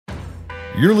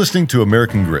You're listening to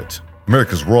American Grit,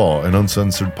 America's raw and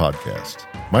uncensored podcast.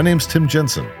 My name's Tim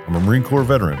Jensen. I'm a Marine Corps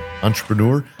veteran,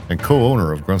 entrepreneur, and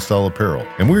co-owner of Grunt Style Apparel.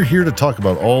 And we're here to talk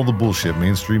about all the bullshit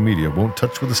mainstream media won't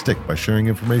touch with a stick by sharing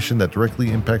information that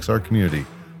directly impacts our community,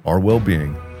 our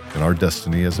well-being, and our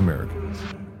destiny as Americans.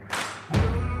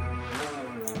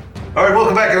 All right,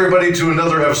 welcome back, everybody, to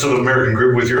another episode of American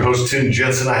Grit with your host, Tim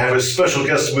Jensen. I have a special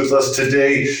guest with us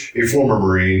today, a former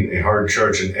Marine, a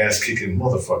hard-charging, ass-kicking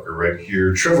motherfucker right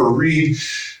here, Trevor Reed.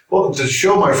 Welcome to the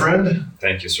show, my friend.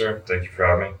 Thank you, sir. Thank you for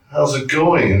having me. How's it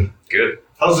going? Good.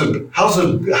 How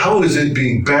is it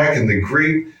being back in the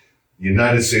great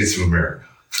United States of America?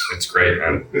 It's great,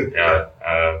 man. Yeah.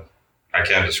 I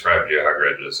can't describe to you how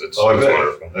great it is. It's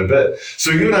wonderful. I bet.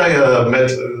 So you and I met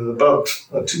about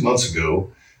 2 months ago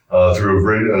through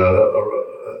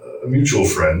a mutual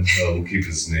friend. We'll keep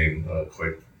his name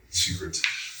quite secret.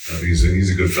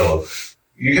 He's a good fellow.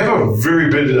 You have a very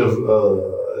bit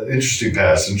of interesting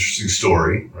past, interesting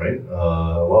story, right?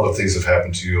 A lot of things have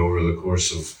happened to you over the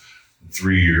course of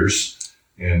 3 years,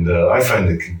 and I find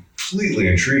it completely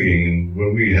intriguing. And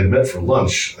when we had met for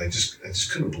lunch, I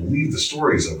just couldn't believe the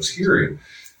stories I was hearing,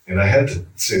 and I had to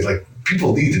say, like,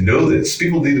 people need to know this.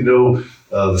 People need to know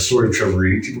the story of Trevor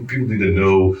Reed. People need to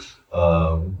know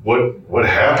what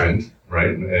happened.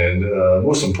 Right, and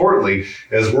most importantly,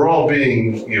 as we're all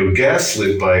being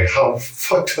gaslit by how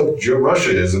fucked up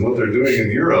Russia is and what they're doing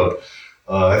in Europe,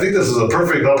 I think this is a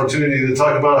perfect opportunity to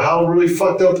talk about how really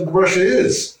fucked up Russia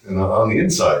is on the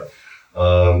inside.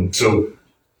 So,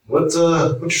 what's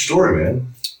your story,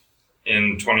 man?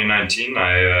 In 2019,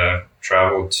 I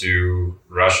traveled to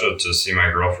Russia to see my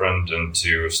girlfriend and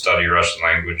to study Russian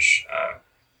language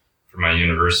for my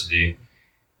university,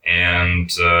 and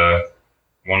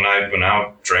one night went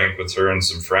out, drank with her and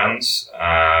some friends,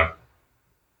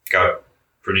 got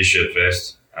pretty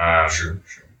shit-faced. Sure.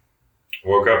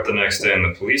 Woke up the next day in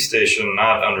the police station,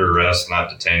 not under arrest, not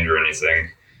detained or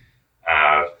anything.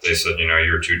 They said, you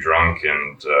were too drunk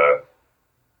and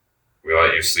we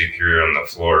let you sleep here on the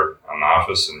floor on the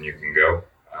office and you can go.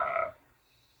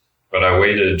 But I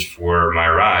waited for my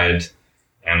ride,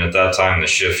 and at that time the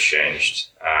shift changed.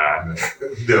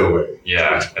 No way.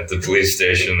 Yeah, at the police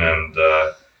station, and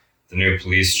the new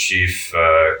police chief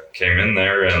came in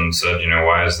there and said,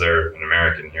 why is there an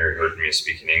American here? He heard me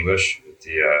speaking English with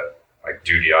the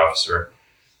duty officer.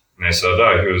 And they said,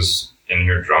 he was in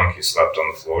here drunk, he slept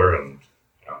on the floor, and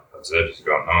that's it, he's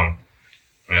going home.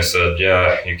 And I said,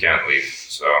 yeah, you can't leave.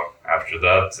 So after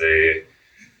that, they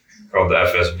called the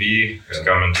FSB to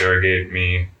come interrogate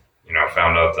me,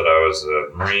 found out that I was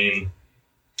a Marine.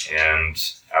 And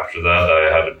after that, I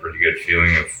had a pretty good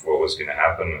feeling of what was going to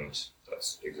happen, and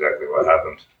that's exactly what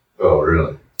happened. Oh,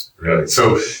 really? Really?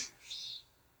 So,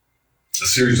 a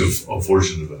series of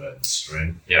unfortunate events,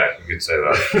 right? Yeah, you could say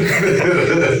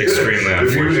that. Extremely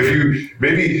unfortunate. If you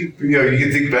maybe, you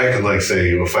can think back and say,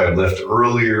 if I had left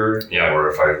earlier, or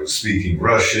if I was speaking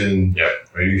Russian,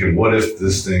 right? You can what if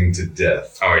this thing to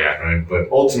death. Oh, yeah. Right? But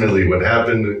ultimately what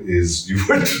happened is you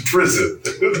went to prison.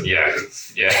 Yeah,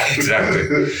 exactly.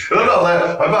 And I'm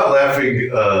not laughing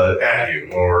at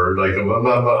you, or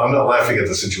I'm not laughing at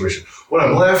the situation. What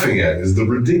I'm laughing at is the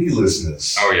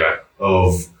ridiculousness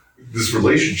of this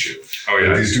relationship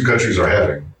that these two countries are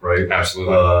having, right?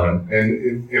 Absolutely.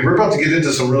 And we're about to get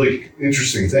into some really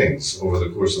interesting things over the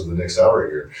course of the next hour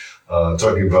here,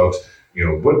 talking about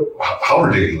how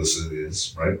ridiculous it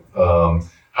is, right?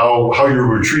 How you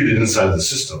were treated inside the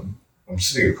system. I'm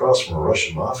sitting across from a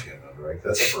Russian Mafia member, right?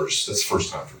 That's the first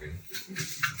time for me.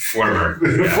 Former.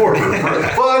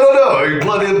 Well, I don't know. I mean,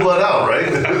 blood in, blood out, right?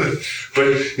 But,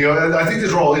 I think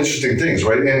these are all interesting things,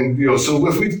 right? And, so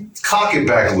if we cock it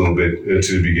back a little bit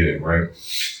to the beginning, right?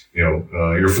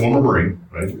 You're a former Marine,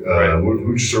 right?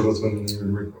 Who'd you serve with when you were in the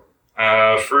Marine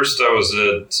Corps? First, I was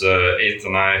at 8th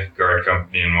and I Guard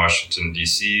Company in Washington,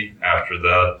 D.C. After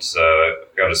that,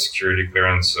 got a security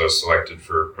clearance, so selected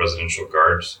for Presidential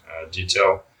Guard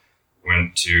detail.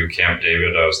 Went to Camp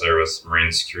David. I was there with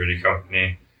Marine Security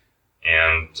Company.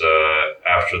 And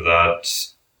after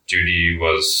that, duty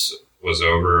was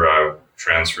over. I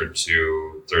transferred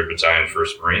to 3rd Battalion,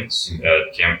 1st Marines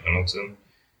at Camp Pendleton.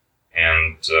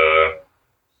 And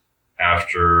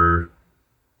after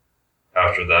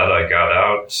that, I got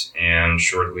out. And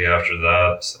shortly after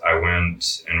that, I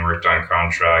went and worked on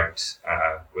contract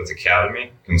with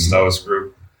Academy, Constellus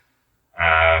Group,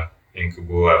 in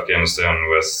Kabul, Afghanistan,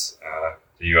 with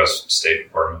the U.S. State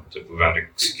Department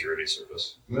Diplomatic Security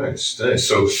Service. Nice.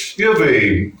 So you have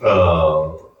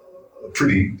a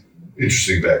pretty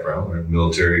interesting background, right?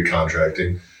 Military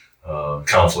contracting.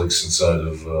 conflicts inside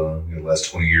of the last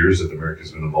 20 years that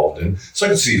America's been involved in. So I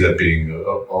can see that being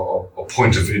a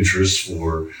point of interest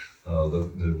for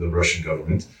the Russian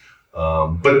government.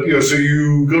 But so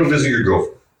you go to visit your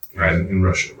girlfriend, right, in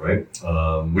Russia, right?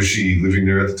 Was she living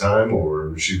there at the time, or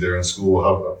was she there in school?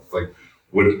 How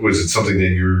what was it? Something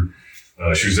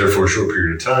that she was there for a short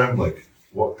period of time?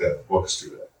 Walk us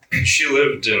through that. She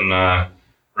lived in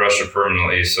Russia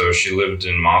permanently, so she lived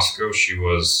in Moscow. She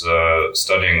was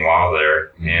studying law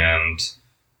there, and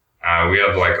we had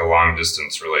a long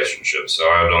distance relationship.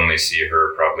 So I would only see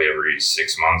her probably every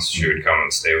 6 months. She would come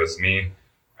and stay with me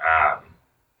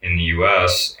in the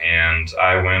U.S., and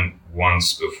I went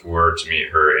once before to meet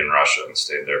her in Russia and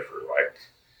stayed there for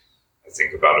I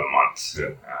think about a month.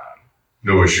 Yeah.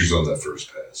 No issues on that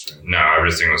first pass, right? No,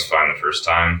 everything was fine the first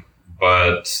time,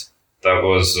 but that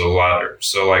was a lot.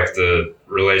 So the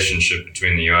relationship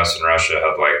between the U.S. and Russia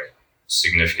had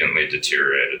significantly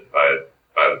deteriorated by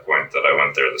the point that I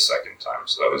went there the second time.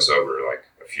 So that was over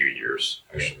a few years,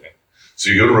 actually. So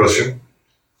you go to Russia,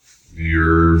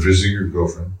 you're visiting your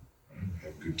girlfriend,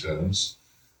 have good times.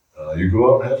 You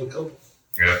go out and have a couple.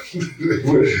 Yeah.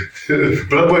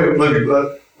 But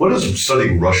what is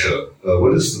studying Russia?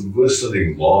 What is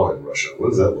studying law in Russia? What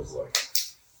does that look like?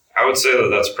 I would say that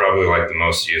that's probably the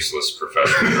most useless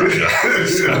profession in Russia.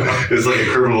 It's like a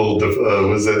criminal.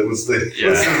 What's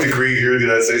the degree here in the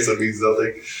United States that means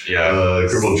nothing? Yeah,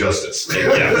 criminal justice.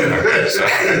 Okay. So,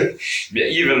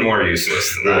 even more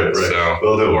useless than that. Right. So.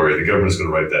 Well, don't worry. The government's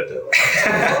going to write that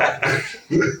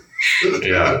down.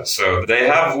 Yeah. So they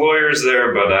have lawyers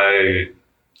there, but I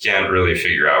can't really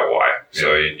figure out why.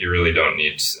 So you really don't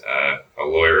need a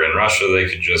lawyer in Russia. They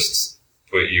could just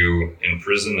put you in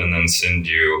prison and then send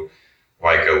you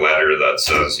a letter that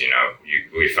says,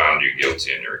 we found you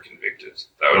guilty and you're convicted.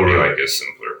 That would be a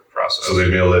simpler process. So they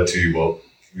mail that to you. Well,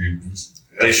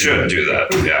 they should do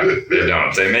that. Yeah, they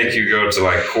don't. They make you go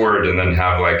to court and then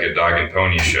have a dog and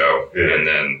pony show, and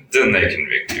then they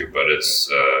convict you. But it's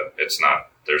not.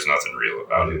 There's nothing real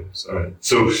about it. So right.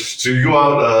 So you go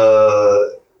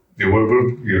out. You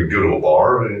go to a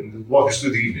bar and walk us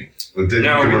through the evening. But then you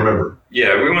can remember.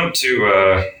 Yeah, we went to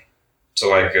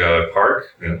a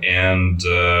park, and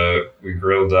we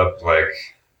grilled up what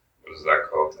is that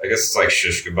called? I guess it's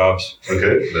shish kebabs.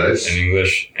 Okay, nice. In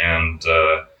English, and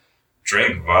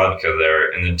drank vodka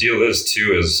there. And the deal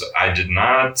is I did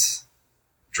not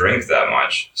drink that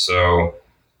much. So,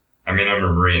 I'm a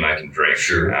Marine. I can drink,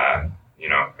 sure. A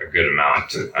good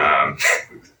amount,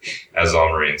 as all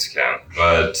Marines can.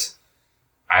 But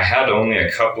I had only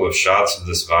a couple of shots of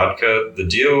this vodka. The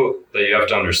deal that you have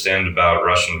to understand about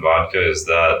Russian vodka is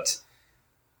that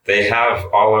they have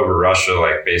all over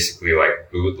Russia, basically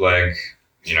bootleg,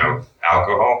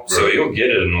 alcohol. Right. So you'll get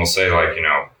it and it'll say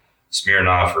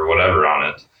Smirnoff or whatever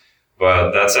on it.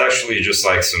 But that's actually just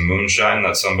some moonshine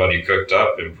that somebody cooked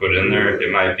up and put in there.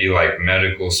 It might be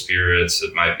medical spirits.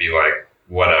 It might be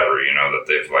whatever, that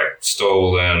they've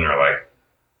stolen or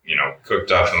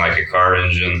cooked up in a car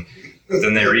engine.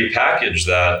 Then they repackage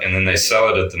that and then they sell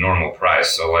it at the normal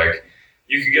price. So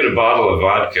you could get a bottle of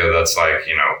vodka that's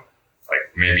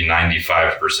maybe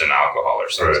 95% alcohol or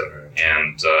something. Right.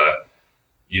 And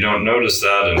you don't notice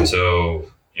that until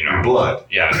you're blind.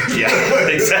 Yeah,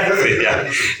 exactly.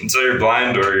 Yeah, until you're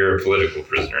blind or you're a political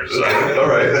prisoner. So. All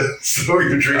right. So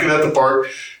you're drinking at the park,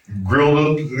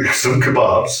 grilled some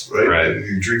kebabs, right? Right.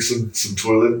 You drink some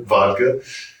toilet vodka,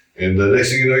 and the next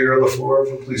thing you know, you're on the floor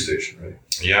of a police station, right?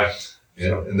 Yeah.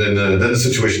 Yeah, and then the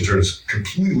situation turns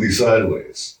completely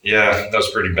sideways. Yeah, that was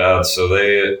pretty bad. So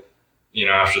they,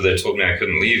 after they told me I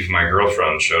couldn't leave, my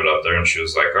girlfriend showed up there and she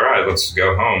was like, all right, let's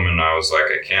go home. And I was like,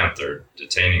 I can't, they're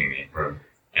detaining me. Right.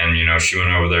 And, she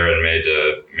went over there and made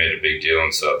a big deal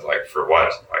and said, for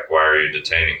what? Why are you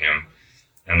detaining him?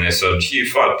 And they said, he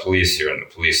fought police here in the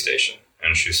police station.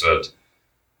 And she said,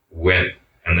 when?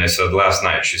 And they said, last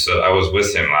night. She said, I was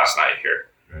with him last night here.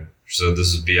 Right. She said,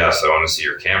 this is BS. I want to see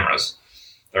your cameras.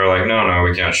 They were like, no,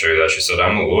 we can't show you that. She said,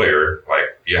 I'm a lawyer.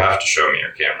 You have to show me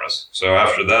your cameras. So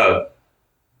after that,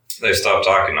 they stopped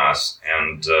talking to us.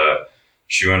 And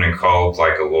she went and called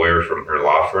a lawyer from her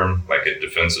law firm, a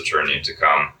defense attorney to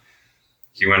come.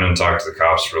 He went and talked to the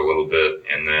cops for a little bit.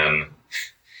 And then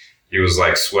he was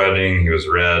sweating. He was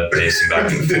red, pacing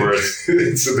back and forth.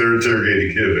 So they're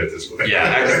interrogating him at this point.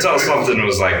 Yeah, I could tell something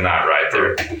was not right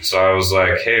there. So I was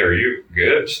like, hey, are you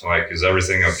good? Is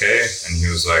everything okay? And he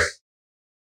was like,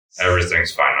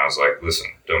 everything's fine. I was like, listen,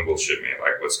 don't bullshit me.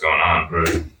 What's going on?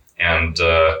 Right. And,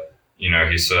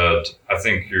 he said, I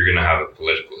think you're going to have a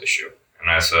political issue. And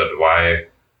I said, why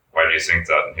do you think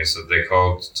that? And he said, they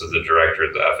called to the director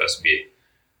of the FSB.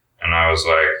 And I was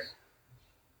like,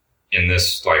 in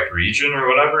this like region or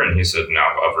whatever? And he said, no,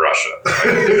 of Russia,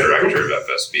 like the director of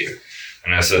FSB.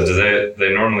 And I said, do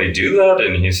they normally do that?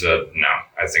 And he said, no,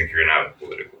 I think you're gonna have a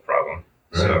political problem.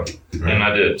 Right. So, and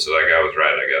I did. So that guy was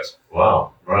right, I guess.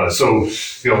 Wow. Right. So,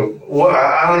 I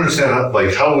don't understand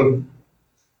how would,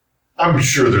 I'm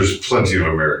sure there's plenty of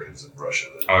Americans in Russia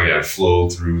that flow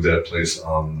through that place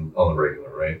on the regular,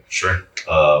 right? Sure.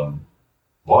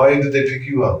 Why did they pick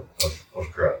you up of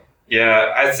crowd?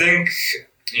 Yeah, I think,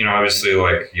 obviously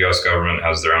like U.S. government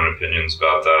has their own opinions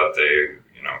about that. They,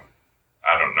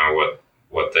 I don't know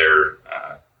what their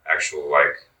actual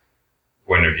like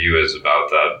point of view is about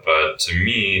that. But to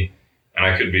me, and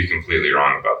I could be completely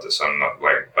wrong about this, I'm not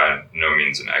like by no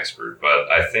means an expert, but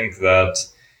I think that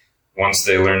once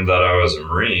they learned that I was a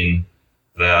Marine,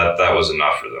 that was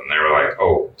enough for them. They were like,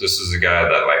 oh, this is a guy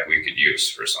that like we could use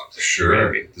for something.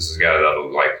 Sure. Maybe. This is a guy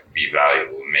that'll like be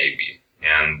valuable, maybe.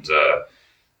 And,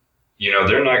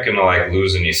 they're not going to like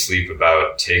lose any sleep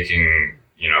about taking,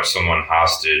 someone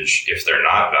hostage if they're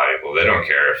not valuable. They don't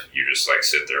care if you just like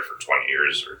sit there for 20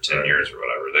 years or 10 years or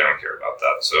whatever. They don't care about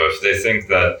that. So if they think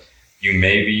that you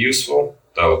may be useful,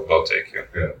 they'll take you.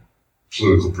 Yeah.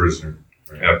 Political prisoner.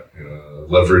 Right? Yep.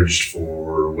 Leveraged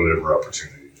for whatever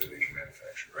opportunity that they can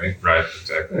manufacture, right? Right,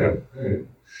 exactly. Yeah. Right.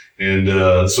 And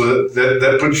so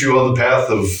that puts you on the path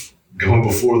of going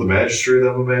before the magistrate,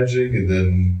 I'm imagining, and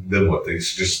then what? They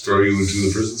just throw you into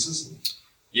the prison system?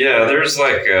 Yeah, there's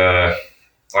like an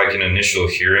initial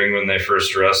hearing when they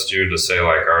first arrest you to say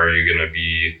like, are you going to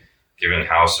be given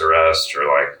house arrest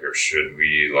or should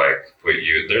we like put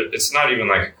you there? It's not even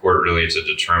like a court really to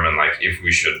determine like if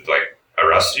we should like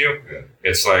arrest you. Yeah.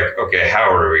 It's like, okay, how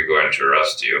are we going to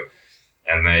arrest you?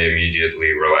 And they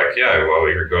immediately were like, yeah, well,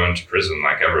 you're going to prison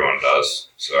like everyone does.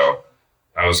 So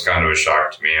that was kind of a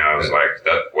shock to me. I was like,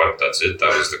 that's it?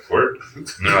 That was the court? And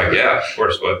they're like, yeah, of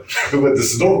course, what? But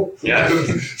this is normal. Yeah.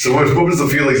 So what was the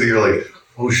feelings that you're like,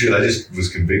 oh shit, I just was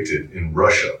convicted in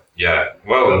Russia? Yeah.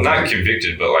 Well, not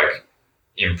convicted, but like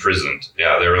imprisoned.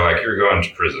 Yeah. They were like, you're going to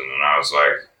prison. And I was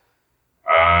like,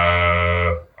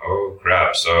 oh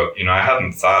crap. So, I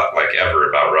hadn't thought like ever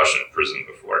about Russian prison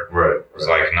before. Right. It was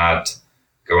like not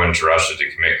going to Russia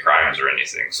to commit crimes or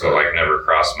anything. So like never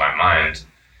crossed my mind.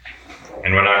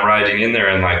 And when I'm riding in there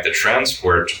in like the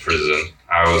transport to prison,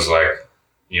 I was like,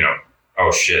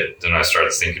 oh shit. Then I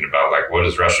started thinking about like, what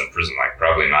is Russian prison like?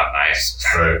 Probably not nice.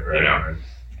 Right. Right.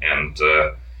 And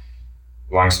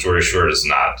long story short, it's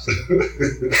not.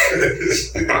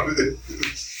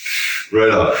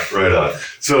 Right on.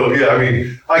 So yeah, I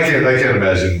mean, I can't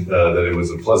imagine that it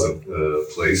was a pleasant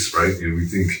place, right? We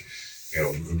think,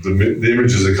 the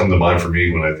images that come to mind for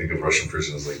me when I think of Russian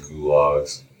prisons like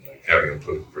gulags, and like having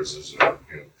political prisoners. I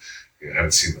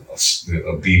haven't seen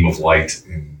a beam of light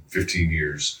in 15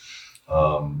 years.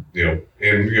 From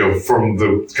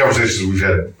the conversations we've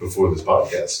had before this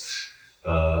podcast,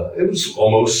 it was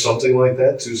almost something like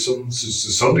that to some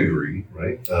degree,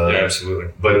 right? Yeah,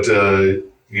 absolutely. But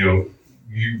you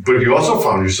also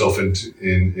found yourself in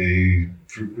a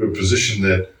position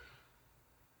that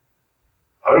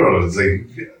I don't know. It's like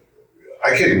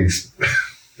I can't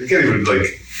even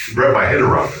like wrap my head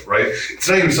around it. Right? It's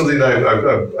not even something that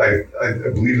I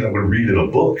believe that I would read in a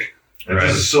book. And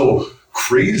This is so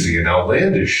crazy and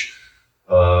outlandish.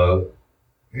 You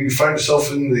find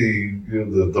yourself in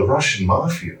the Russian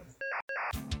Mafia.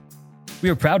 We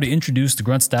are proud to introduce the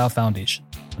Grunt Style Foundation,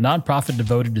 a nonprofit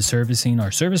devoted to servicing our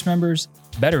service members,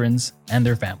 veterans, and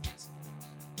their families.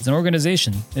 As an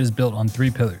organization, it is built on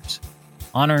 3 pillars: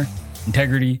 honor,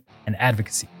 integrity, and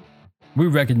advocacy. We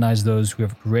recognize those who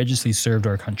have courageously served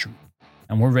our country,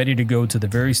 and we're ready to go to the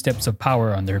very steps of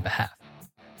power on their behalf.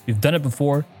 We've done it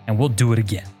before, and we'll do it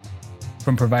again.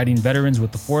 From providing veterans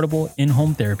with affordable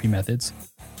in-home therapy methods,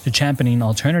 to championing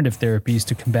alternative therapies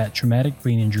to combat traumatic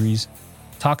brain injuries,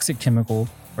 toxic chemical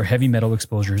or heavy metal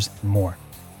exposures, and more.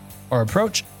 Our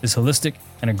approach is holistic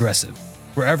and aggressive.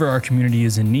 Wherever our community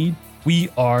is in need, we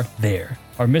are there.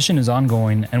 Our mission is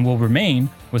ongoing and will remain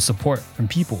with support from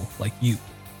people like you.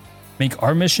 Make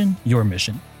our mission your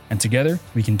mission, and together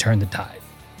we can turn the tide.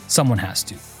 Someone has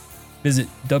to. Visit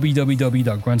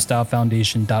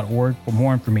www.gruntstylefoundation.org for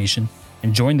more information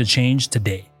and join the change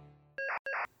today.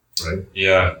 Right.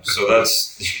 Yeah. So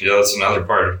that's another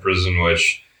part of prison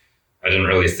which I didn't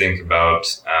really think about,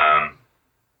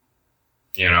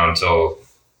 until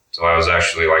I was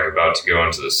actually like about to go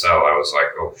into the cell. I was like,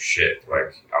 oh shit,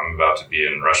 like I'm about to be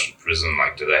in Russian prison.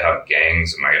 Like, do they have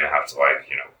gangs? Am I going to have to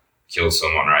kill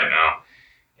someone right now?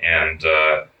 And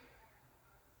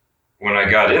when I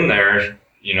got in there,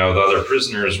 the other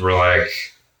prisoners were like,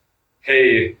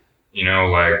 hey,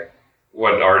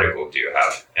 what article do you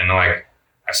have? And I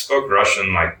I spoke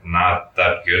Russian, like, not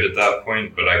that good at that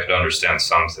point, but I could understand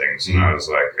some things. And I was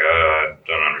like, I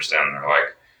don't understand. And they're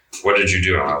like, what did you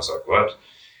do? And I was like, what?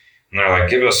 And they're like,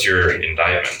 give us your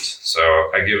indictment. So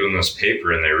I give them this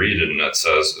paper and they read it and it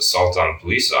says assault on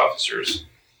police officers,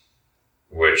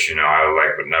 which, you know, I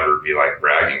like would never be like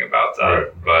bragging about that.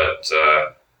 Right. But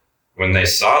when they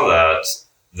saw that,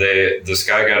 this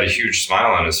guy got a huge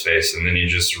smile on his face, and then he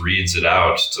just reads it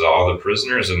out to all the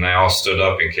prisoners, and they all stood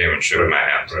up and came and shook my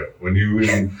hand. Right. When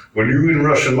you're in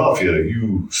Russian Mafia,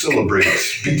 you celebrate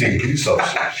beating police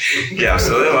officers. Yeah,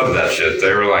 so they loved that shit.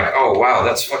 They were like, "Oh wow,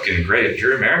 that's fucking great.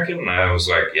 You're American?" And I was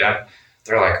like, "Yeah."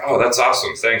 They're like, "Oh, that's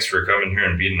awesome. Thanks for coming here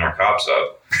and beating our cops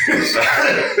up." So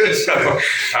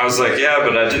I was like, "Yeah,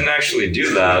 but I didn't actually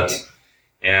do that."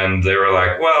 And they were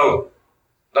like, "Well,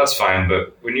 that's fine,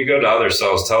 but when you go to other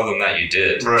cells, tell them that you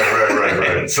did."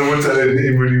 Right. So what do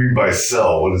you mean by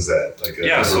cell? What is that?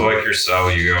 So like your cell,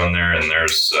 you go in there and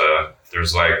there's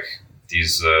like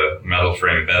these metal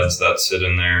frame beds that sit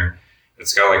in there.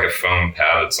 It's got like a foam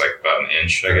pad. It's like about an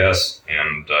inch, I guess.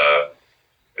 And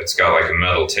it's got like a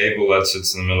metal table that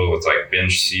sits in the middle with like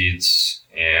bench seats.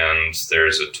 And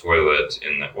there's a toilet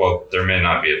there may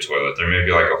not be a toilet. There may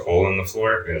be like a hole in the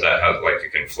floor that has like, you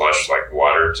can flush like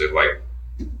water to like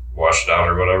wash it out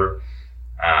or whatever.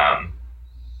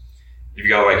 You've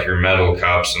got like your metal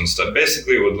cups and stuff.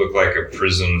 Basically, it would look like a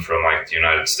prison from like the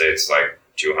United States like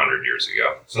 200 years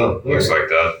ago. So looks like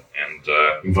that.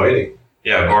 And inviting.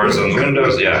 Yeah, bars on the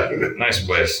windows. Yeah, nice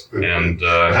place. And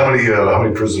how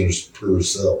many prisoners per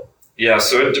cell? Yeah,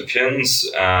 so it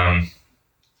depends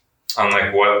on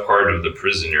like what part of the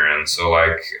prison you're in. So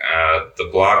like the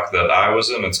block that I was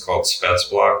in, it's called Spets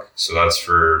block. So that's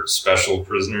for special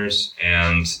prisoners,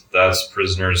 and that's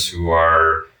prisoners who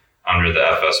are under the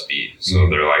FSB. So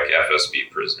they're like FSB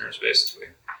prisoners basically.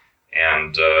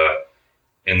 And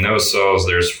in those cells,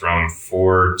 there's from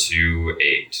 4 to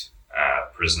 8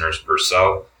 prisoners per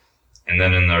cell. And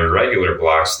then in the regular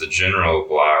blocks, the general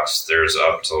blocks, there's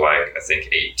up to like, I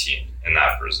think 18 in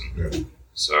that prison. Yeah.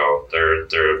 So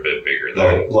they're a bit bigger.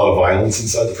 A lot of violence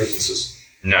inside the prisons?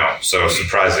 No. So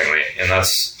surprisingly, and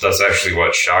that's actually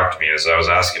what shocked me, is I was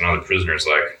asking other prisoners,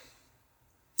 like,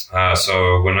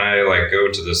 so when I like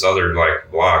go to this other like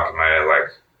block, am I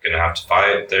like gonna have to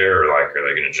fight there, or like are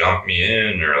they gonna jump me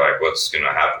in, or like what's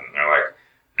gonna happen? And they're like,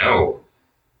 no,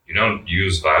 you don't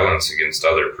use violence against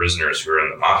other prisoners who are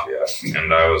in the mafia.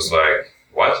 And I was like,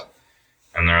 what?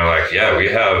 And they're like, yeah, we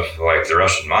have like the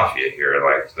Russian Mafia here.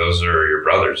 Like, those are your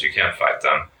brothers. You can't fight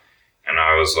them. And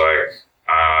I was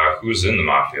like, who's in the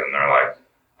Mafia? And they're like,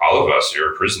 all of us.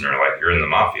 You're a prisoner. Like, you're in the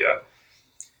Mafia.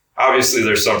 Obviously,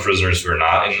 there's some prisoners who are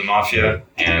not in the Mafia.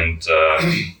 And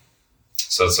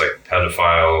so it's like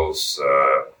pedophiles,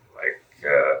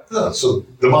 so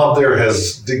the mob there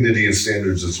has dignity and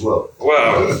standards as well.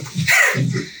 Well,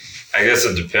 I guess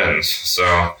it depends.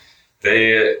 So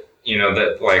they... You know,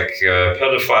 that like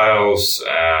pedophiles,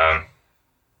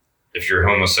 if you're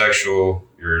homosexual,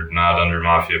 you're not under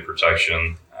mafia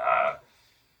protection.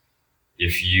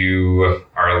 If you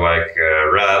are like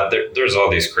a rat, there's all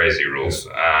these crazy rules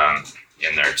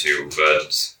in there too.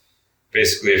 But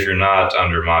basically, if you're not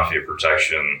under mafia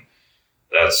protection,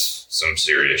 that's some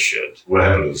serious shit. What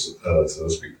happened to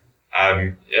those people?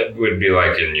 It would be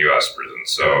like in U.S. prison.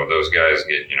 So those guys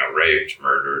get, raped,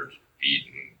 murdered, beaten.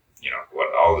 What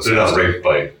all this. They're not raped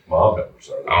by mob members,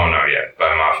 are they? Oh no, yeah,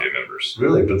 by mafia members.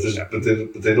 Really, but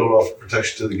they don't offer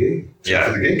protection to the gay,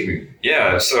 for the gay community.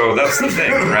 Yeah, so that's the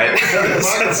thing, right?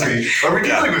 Democracy. Are we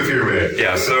dealing with here, man?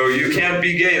 Yeah, so you can't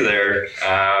be gay there,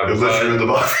 unless you're in the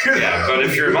mafia. Yeah, but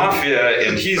if you're mafia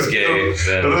and he's gay,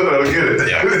 then I don't get it.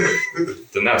 Yeah,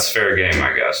 then that's fair game,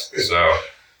 I guess. So.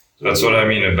 That's what I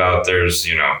mean about there's,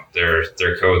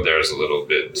 their code there is a little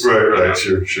bit. Right,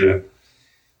 sure. Yeah.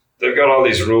 They've got all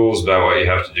these rules about what you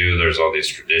have to do. There's all these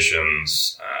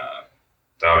traditions.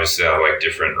 They obviously have like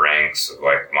different ranks of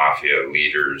like mafia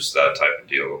leaders, that type of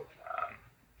deal.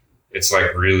 It's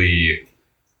like really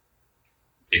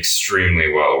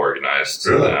extremely well organized.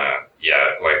 Really?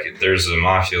 Like there's a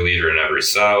mafia leader in every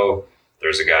cell.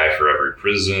 There's a guy for every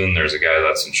prison. There's a guy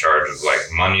that's in charge of like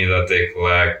money that they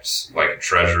collect, like a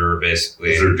treasurer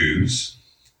basically. Is there dues?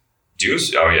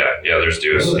 Dues? Oh yeah. Yeah, there's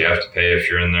dues. Really? You have to pay if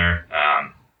you're in there.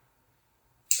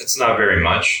 It's not very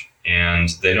much, and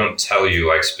they don't tell you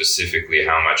like specifically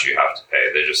how much you have to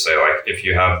pay. They just say like, if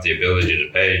you have the ability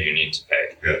to pay, you need to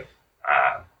pay. Yeah.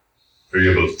 Are you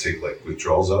able to take like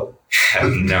withdrawals out?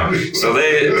 No. So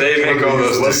they make all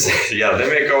those they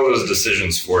make all those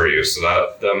decisions for you. So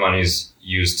that money's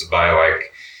used to buy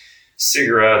like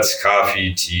cigarettes,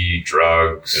 coffee, tea,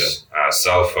 drugs,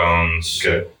 cell phones.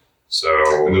 Okay.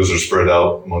 And those are spread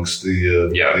out amongst the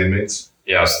inmates?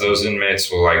 Yeah, so those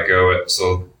inmates will like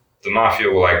so the mafia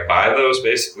will like buy those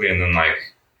basically, and then like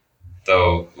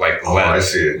they'll like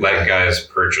let guys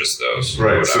purchase those.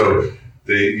 Right. So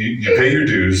you pay your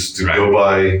dues to go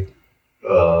buy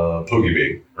pokey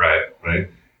bait. Right.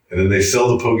 And then they sell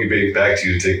the pokey bait back to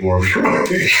you to take more of your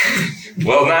money.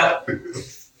 Well,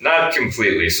 not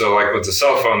completely. So like with the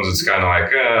cell phones, it's kind of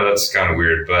like, that's kind of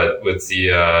weird. But with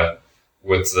the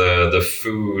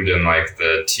food and like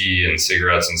the tea and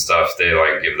cigarettes and stuff, they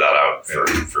like give that out for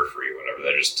free, whatever.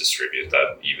 They just distribute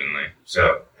that evenly.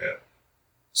 So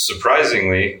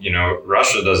surprisingly,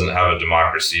 Russia doesn't have a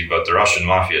democracy, but the Russian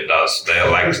Mafia does. They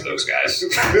elect those guys.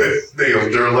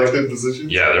 They're elected positions?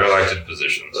 Yeah, they're elected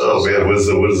positions. Oh man, what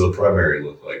does a primary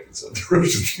look like inside the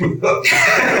Russian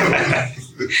Mafia?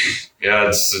 Yeah,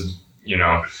 it's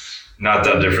not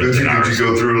that different than ours. Did you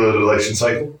go through an election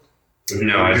cycle?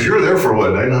 No, because you were there for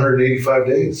 985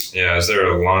 days. Yeah, I was there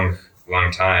a long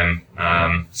time.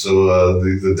 So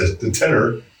the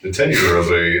tenure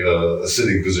of a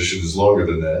sitting position is longer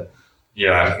than that.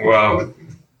 Yeah, well,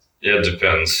 it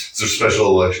depends. Is there special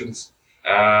elections?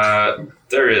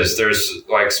 There is. There's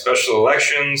like special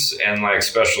elections and like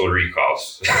special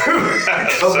recalls.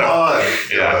 Come on.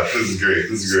 Yeah, this is great.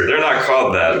 They're not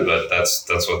called that, but that's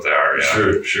what they are.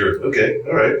 Yeah. Sure. Okay.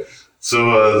 All right.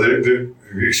 So they're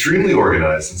extremely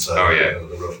organized inside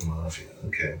the Russian Mafia.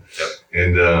 Okay. Yep.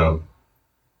 And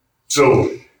so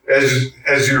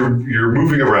as you're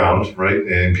moving around, right,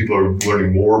 and people are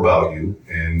learning more about you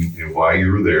and why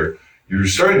you were there, you're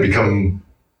starting to become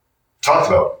talked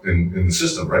about in the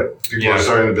system, right? People are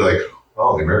starting to be like,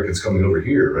 oh, the American's coming over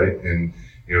here, right? And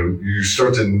you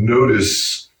start to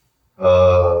notice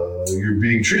you're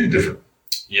being treated different.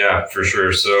 Yeah, for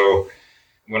sure. So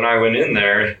when I went in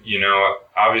there,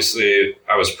 obviously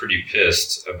I was pretty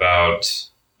pissed about,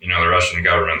 the Russian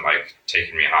government like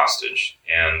taking me hostage.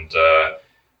 And,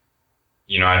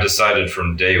 I decided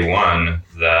from day one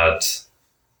that,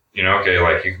 okay,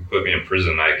 like you can put me in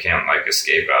prison. I can't like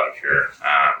escape out of here.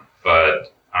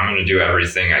 But I'm going to do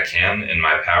everything I can in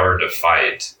my power to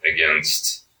fight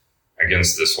against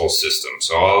this whole system.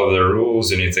 So all of their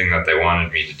rules, anything that they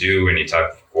wanted me to do, any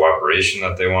type of cooperation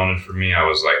that they wanted from me, I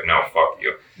was like, no, fuck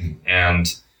you.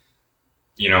 And,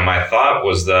 my thought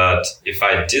was that if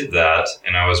I did that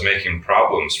and I was making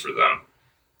problems for them,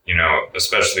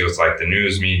 especially with like the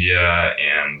news media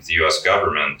and the US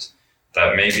government,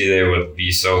 that maybe they would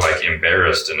be so like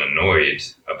embarrassed and annoyed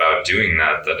about doing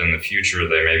that in the future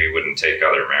they maybe wouldn't take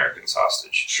other Americans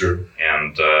hostage. Sure.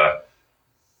 And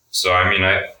so I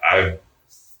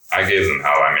gave them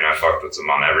hell. I fucked with them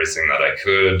on everything that I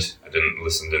could. I didn't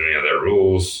listen to any of their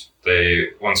rules.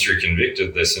 Once you're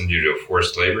convicted, they send you to a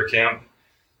forced labor camp.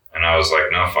 And I was like,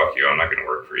 no, fuck you. I'm not going to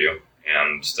work for you.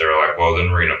 And they were like, well,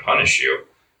 then we're going to punish you.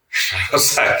 I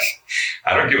was like,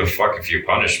 I don't give a fuck if you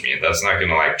punish me. That's not going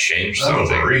to like change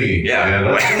something. Yeah.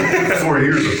 That's 4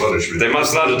 years of punishment. They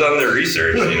must not have done their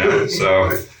research,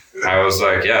 So I was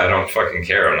like, yeah, I don't fucking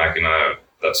care. I'm not going to,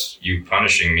 that's you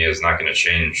punishing me is not going to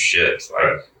change shit.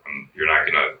 Like you're not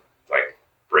going to like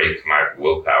break my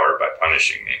willpower by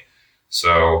punishing me.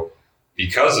 So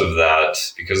because of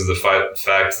the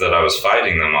fact that I was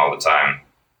fighting them all the time,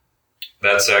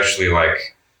 that's actually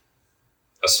like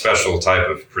a special type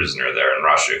of prisoner there in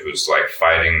Russia who's like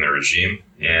fighting the regime,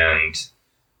 and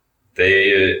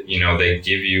they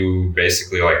give you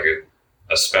basically like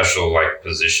a special like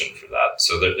position for that.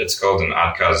 So that it's called an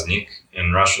odkaznik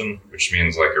in Russian, which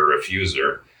means like a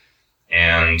refuser.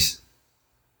 And,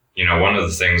 one of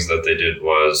the things that they did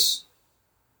was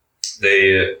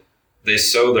they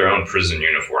sew their own prison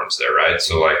uniforms there, right?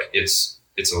 So like it's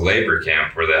a labor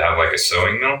camp where they have like a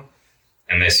sewing mill.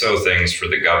 And they sew things for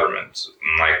the government,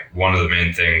 and like one of the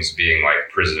main things being like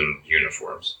prison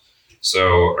uniforms.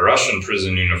 So a Russian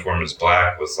prison uniform is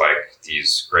black with like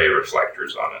these gray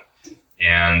reflectors on it.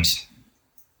 And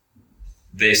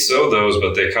they sew those,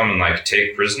 but they come and like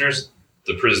take prisoners.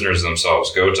 The prisoners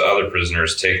themselves go to other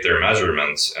prisoners, take their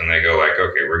measurements, and they go like,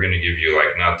 okay, we're going to give you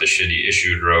like not the shitty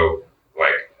issued robe,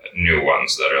 like new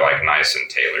ones that are like nice and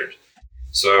tailored.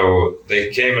 So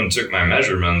they came and took my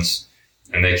measurements.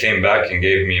 And they came back and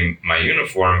gave me my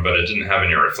uniform, but it didn't have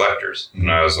any reflectors. Mm-hmm.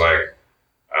 And I was like,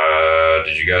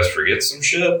 did you guys forget some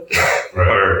shit?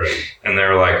 Right. And they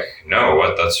were like, no,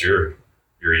 what? That's your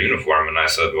uniform. And I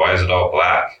said, why is it all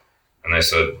black? And they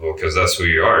said, well, because that's who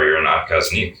you are. You're an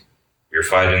odkaznik. You're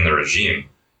fighting the regime.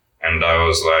 And I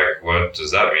was like, what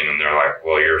does that mean? And they're like,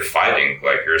 well, you're fighting,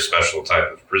 like you're a special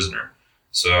type of prisoner.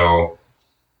 So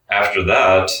after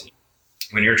that,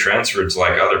 when you're transferred to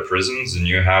like other prisons and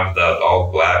you have that all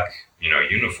black,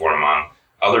 uniform on,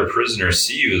 other prisoners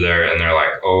see you there and they're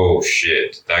like, oh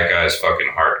shit, that guy's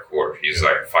fucking hardcore. He's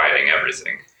like fighting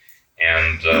everything.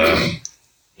 And,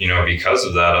 you know, because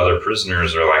of that, other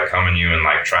prisoners are like coming to you and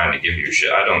like trying to give you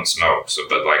shit. I don't smoke. So,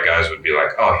 but like guys would be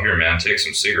like, oh, here, man, take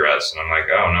some cigarettes. And I'm like,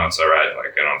 oh, no, it's all right.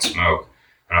 Like, I don't smoke.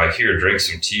 And I'm like, here, drink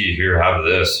some tea. Here, have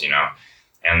this, you know.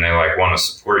 And they like want to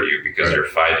support you because you're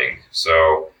fighting.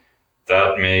 So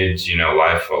that made, you know,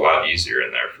 life a lot easier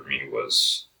in there for me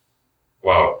was,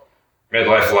 well, made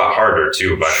life a lot harder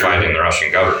too by fighting the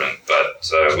Russian government. But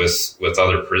with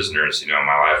other prisoners, you know,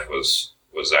 my life was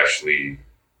actually,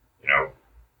 you know,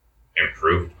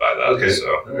 improved by that. Okay. So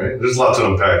all right. There's a lot to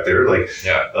unpack there. Like,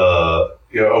 yeah.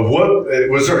 What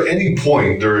was there any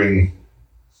point during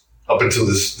up until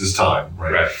this time,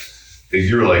 right? That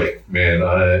you're like, man,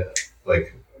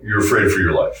 you're afraid for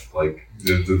your life. Like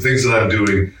the things that I'm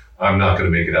doing, I'm not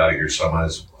going to make it out of here. So I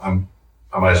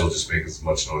might as well just make as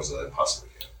much noise as I possibly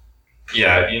can.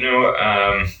 Yeah, you know,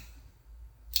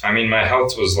 I mean, my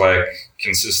health was like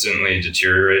consistently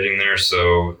deteriorating there.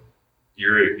 So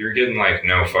you're getting like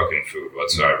no fucking food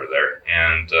whatsoever there.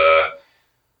 And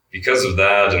because of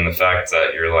that and the fact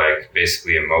that you're like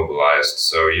basically immobilized,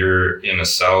 so you're in a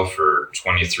cell for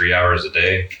 23 hours a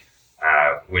day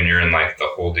when you're in like the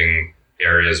holding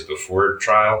areas before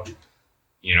trial.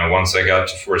 You know, once I got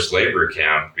to forced labor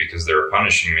camp, because they were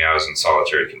punishing me, I was in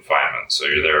solitary confinement. So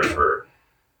you're there for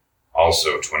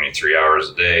also 23 hours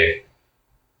a day.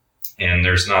 And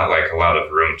there's not like a lot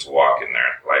of room to walk in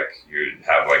there. Like you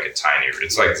have like a tiny,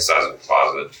 it's like the size of a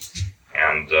closet.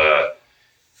 And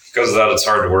because of that, it's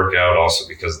hard to work out. Also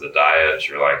because of the diet,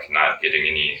 you're like not getting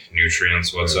any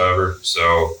nutrients whatsoever.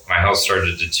 So my health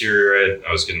started to deteriorate.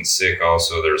 I was getting sick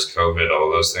also. There was COVID, all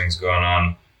those things going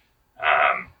on.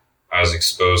 I was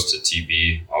exposed to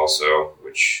TB also,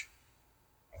 which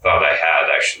I thought I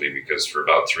had actually, because for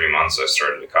about 3 months I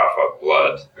started to cough up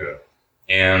blood. Yeah.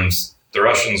 And the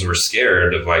Russians were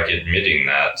scared of like admitting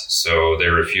that, so they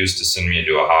refused to send me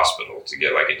to a hospital to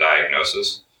get like a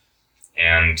diagnosis.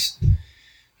 And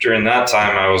during that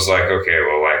time, I was like, okay,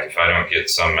 well, like if I don't get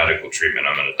some medical treatment,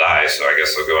 I'm going to die. So I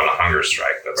guess I'll go on a hunger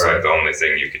strike. That's like the only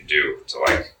thing you could do to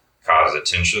like cause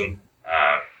attention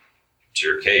to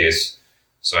your case.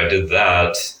 So I did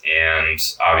that, and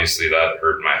obviously that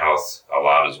hurt my health a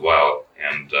lot as well.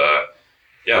 And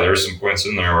yeah, there were some points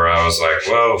in there where I was like,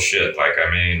 well, shit, like I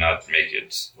may not make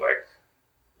it, like,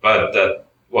 but that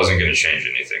wasn't going to change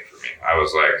anything for me. I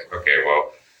was like, okay,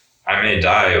 well, I may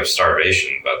die of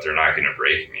starvation, but they're not going to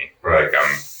break me. Like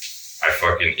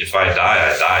if I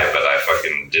die, I die, but I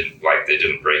fucking didn't, like, they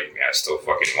didn't break me. I still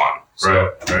fucking won.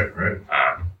 So, right.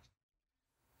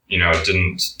 You know, it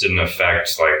didn't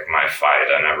affect like my fight.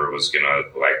 I never was going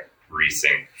to like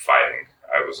rethink fighting.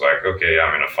 I was like, okay,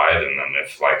 I'm in a fight, and then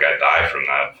if like I die from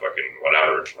that, fucking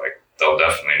whatever, like they'll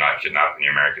definitely not kidnap any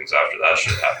Americans after that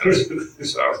shit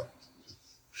happens. So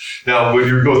now, when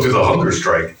you were going through the hunger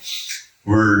strike,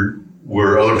 were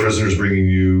other prisoners bringing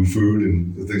you food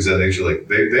and things of that nature? Like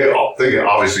they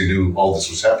obviously knew all this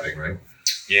was happening, right?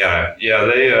 Yeah,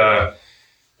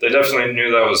 they definitely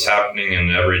knew that was happening, and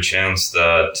every chance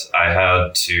that I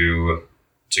had to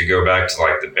go back to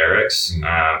like the barracks,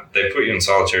 they put you in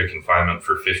solitary confinement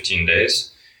for 15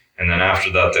 days. And then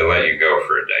after that, they let you go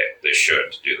for a day. They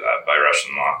should do that by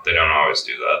Russian law. They don't always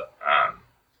do that.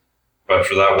 But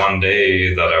for that one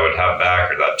day that I would have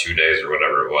back, or that 2 days or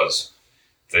whatever it was,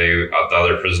 the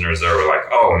other prisoners there were like,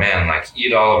 oh man, like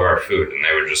eat all of our food. And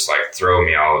they would just like throw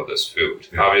me all of this food.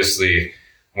 Yeah. Obviously,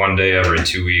 one day every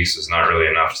 2 weeks is not really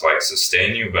enough to like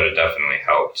sustain you, but it definitely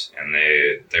helped. And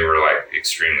they were like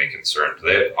extremely concerned.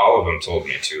 All of them told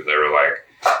me too. They were like,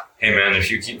 hey man, if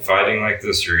you keep fighting like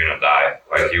this, you're going to die.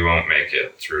 Like you won't make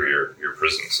it through your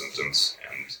prison sentence.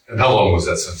 And how long was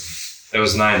that sentence? It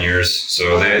was 9 years.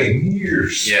 So 9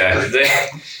 years. Yeah.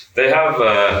 They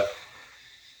have,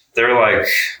 their like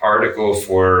article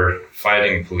for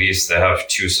fighting police. They have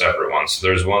two separate ones. So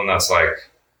there's one that's like,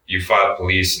 you fought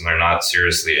police and they're not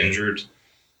seriously injured.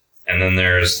 And then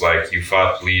there's like, you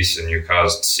fought police and you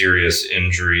caused serious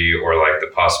injury or like the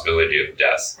possibility of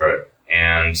death. Right.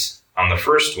 And on the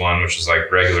first one, which is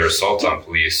like regular assault on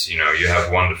police, you know, you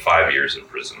have 1 to 5 years in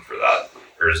prison for that.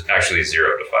 Or actually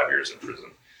 0 to 5 years in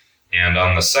prison. And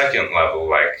on the second level,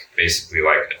 like basically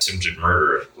like attempted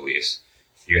murder of police,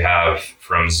 you have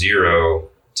from 0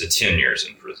 to 10 years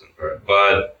in prison. Right.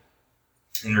 But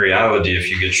in reality, if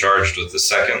you get charged with the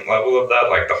second level of that,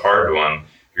 like the hard one,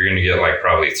 you're going to get like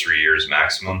probably 3 years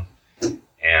maximum.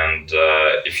 And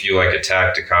if you like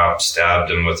attacked a cop,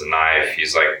 stabbed him with a knife,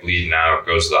 he's like bleeding out,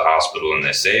 goes to the hospital and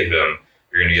they save him,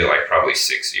 you're going to get like probably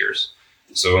 6 years.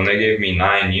 So when they gave me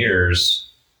 9 years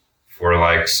for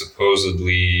like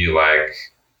supposedly like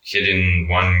hitting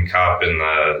one cop in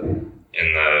the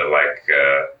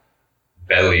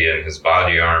belly in his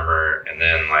body armor, and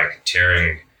then like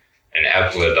tearing an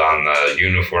epaulet on the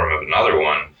uniform of another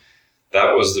one.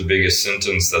 That was the biggest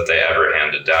sentence that they ever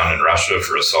handed down in Russia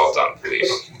for assault on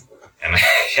police. And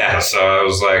yeah, so I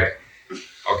was like,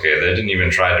 okay, they didn't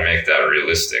even try to make that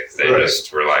realistic. They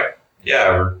just were like,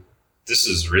 yeah, this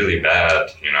is really bad,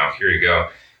 here you go.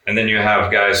 And then you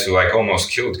have guys who like almost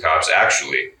killed cops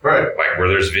actually. Right. Like where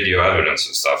there's video evidence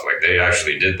and stuff, like they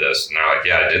actually did this. And they're like,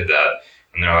 yeah, I did that.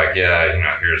 And they're like,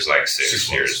 yeah, here's like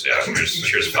 6 years. Yeah,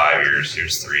 here's 5 years,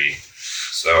 here's 3.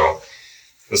 So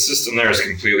the system there is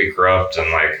completely corrupt.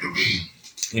 And like,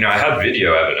 I had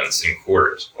video evidence in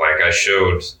court. Like I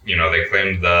showed, they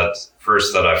claimed that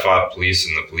first that I fought police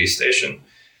in the police station.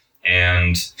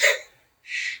 And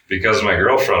because my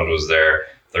girlfriend was there,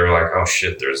 they were like, oh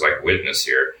shit, there's like witness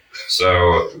here.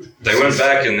 So they went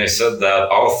back and they said that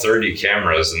all 30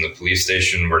 cameras in the police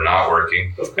station were not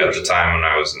working at the time when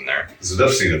I was in there. It's a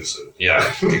Death Scene episode.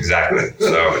 Yeah, exactly.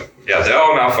 So yeah, they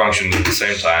all malfunctioned at the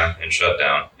same time and shut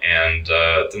down. And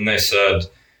then they said,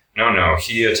 no,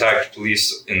 he attacked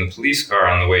police in the police car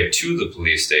on the way to the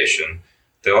police station.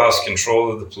 They lost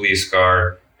control of the police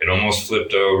car. It almost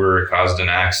flipped over, caused an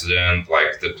accident.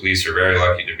 Like the police are very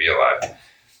lucky to be alive.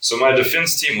 So my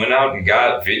defense team went out and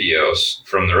got videos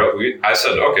from the road. I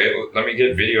said, okay, let me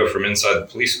get video from inside the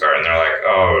police car. And they're like,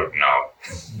 oh,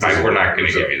 no, we're not going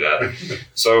to give you that.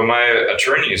 So my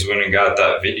attorneys went and got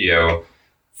that video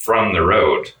from the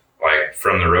road, like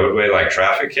from the roadway, like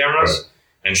traffic cameras,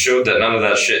 and showed that none of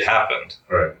that shit happened.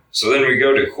 Right. So then we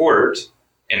go to court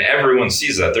and everyone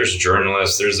sees that. There's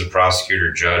journalists, there's the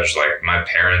prosecutor, judge, like my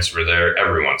parents were there.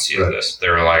 Everyone sees this. They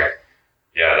were like,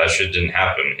 yeah, that shit didn't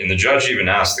happen. And the judge even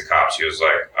asked the cops, he was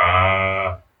like,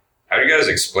 how do you guys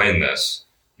explain this?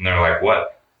 And they're like,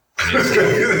 what? And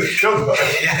Come on.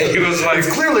 Yeah, he was like,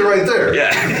 it's clearly right there.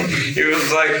 Yeah. He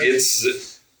was like,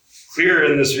 it's clear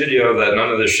in this video that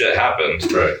none of this shit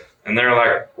happened. Right. And they're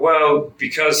like, well,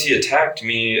 because he attacked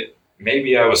me,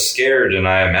 maybe I was scared and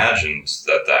I imagined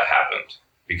that happened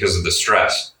because of the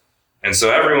stress. And so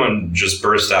everyone just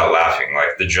burst out laughing.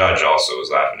 Like the judge also was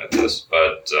laughing at this.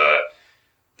 But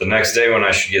the next day when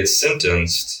I should get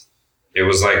sentenced, it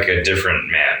was like a different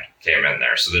man came in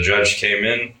there. So the judge came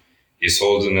in, he's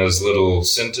holding his little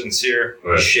sentence here,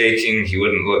 he's shaking, he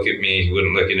wouldn't look at me, he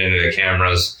wouldn't look at any of the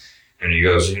cameras. And he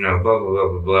goes, blah, blah, blah,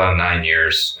 blah, blah, 9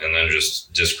 years. And then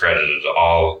just discredited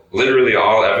literally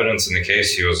all evidence in the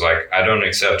case. He was like, I don't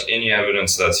accept any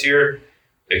evidence that's here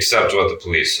except what the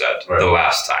police said the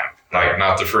last time. Like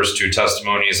not the first 2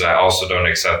 testimonies. I also don't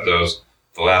accept those.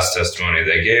 The last testimony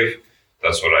they gave,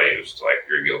 that's what I used. Like,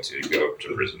 you're guilty to go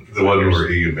to prison. The one where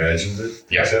he imagined it?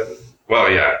 Yeah.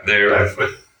 Well, yeah.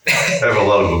 I have a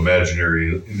lot of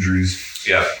imaginary injuries.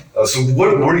 Yeah. So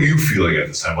what are you feeling at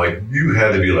this time? Like, you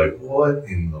had to be like, what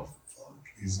in the fuck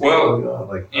is going on?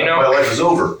 Like, my life is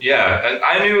over. Yeah. And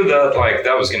I knew that, like,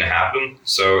 that was going to happen.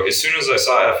 So as soon as I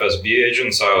saw FSB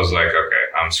agents, I was like, okay,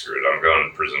 I'm screwed. I'm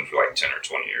going to prison for like 10 or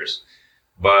 20 years.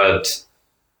 But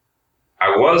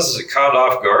I was caught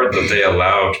off guard that they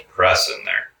allowed press in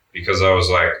there because I was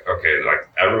like, okay, like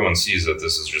everyone sees that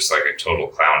this is just like a total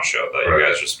clown show that you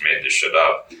guys just made this shit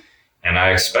up. And I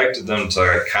expected them to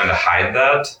like, kind of hide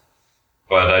that,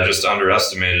 but I just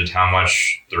underestimated how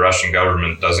much the Russian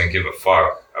government doesn't give a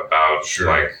fuck about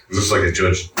like... Is this like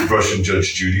a Russian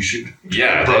Judge Judy shit?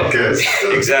 Yeah.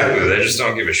 Exactly. They just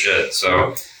don't give a shit.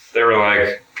 So they were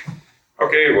like,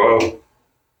 okay, well,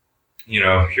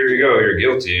 here you go, you're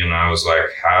guilty. And I was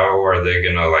like, how are they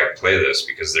going to like play this?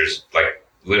 Because there's like,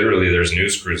 literally there's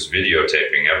news crews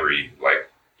videotaping every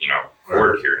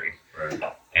court hearing.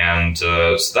 Right. And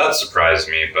so that surprised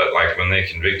me. But like when they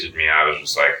convicted me, I was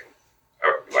just like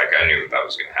I knew that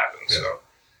was going to happen.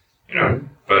 Yeah. So,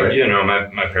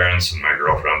 but my parents and my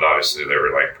girlfriend, obviously they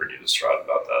were like pretty distraught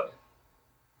about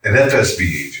that. An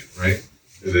FSB agent, right?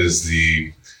 It is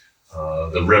the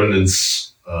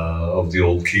remnants of the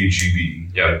old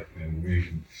KGB. Yeah. And you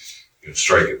can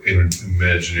strike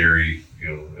imaginary,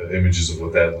 images of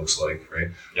what that looks like, right?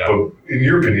 Yeah. But in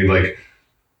your opinion, like,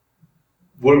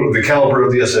 what the caliber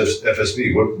of the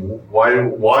FSB?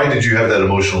 Why did you have that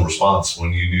emotional response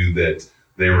when you knew that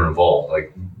they were involved?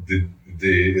 Like,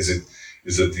 is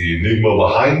it the enigma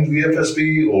behind the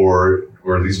FSB, or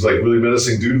are these like really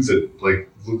menacing dudes that like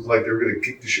looked like they were going to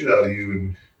kick the shit out of you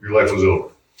and your life was over?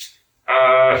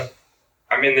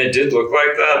 I mean, they did look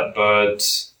like that,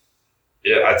 but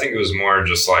yeah, I think it was more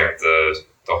just like the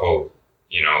whole,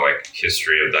 like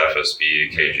history of the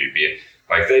FSB, KGB.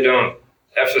 Like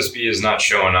FSB is not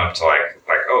showing up to like,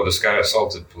 oh, oh, this guy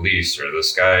assaulted police, or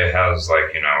this guy has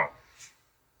like, an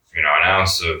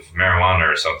ounce of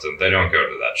marijuana or something, they don't go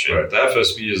to that shit. Right. The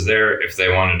FSB is there if they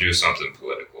want to do something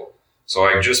political. So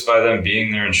like just by them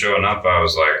being there and showing up, I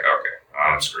was like, okay,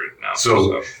 I'm screwed now.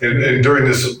 So. And during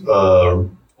this,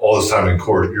 all this time in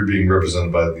court, you're being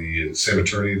represented by the same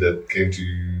attorney that came to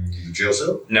the jail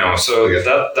cell? No, so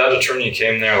that attorney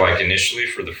came there like initially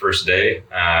for the first day,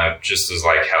 just as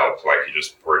like help, like he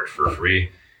just worked for free.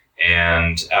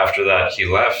 And after that, he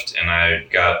left, and I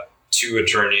got 2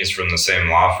 attorneys from the same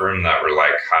law firm that were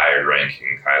like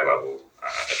high-ranking, high-level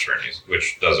attorneys,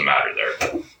 which doesn't matter there.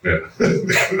 Yeah,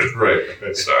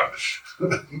 right. So,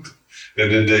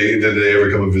 and did they ever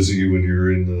come and visit you when you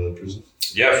were in the prison?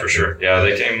 Yeah, for sure. Yeah,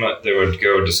 they came. They would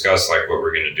go discuss like what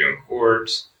we're going to do in court.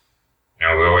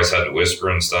 We always had to whisper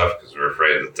and stuff because we were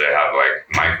afraid that they have like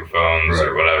microphones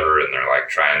or whatever, and they're like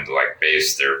trying to like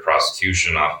base their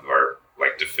prosecution off of our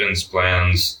like defense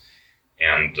plans.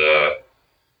 And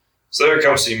so they would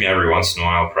come see me every once in a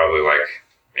while, probably like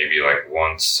maybe like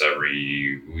once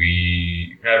every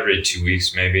 2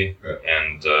 weeks maybe,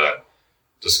 and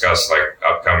discuss like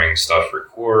upcoming stuff for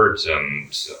court.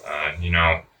 And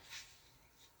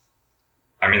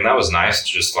I mean, that was nice to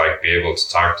just like be able to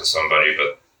talk to somebody,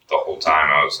 but the whole time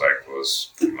I was like,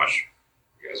 pretty much,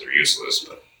 you guys are useless,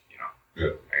 but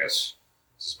I guess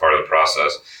this is part of the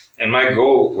process. And my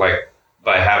goal, like,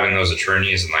 by having those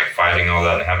attorneys and like fighting all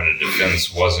that and having a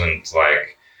defense wasn't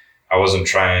like, I wasn't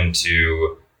trying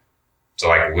to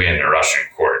like win a Russian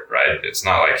court, right? It's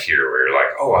not like here where you're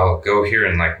like, oh, I'll go here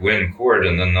and like win court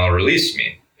and then they'll release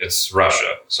me. It's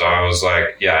Russia. So I was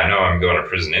like, yeah, I know I'm going to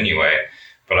prison anyway,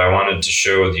 but I wanted to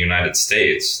show the United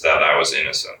States that I was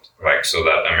innocent, like so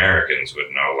that Americans would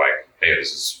know like, hey,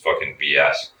 this is fucking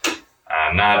BS.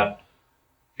 Not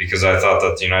because I thought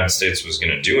that the United States was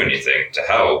going to do anything to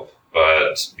help,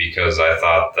 but because I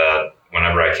thought that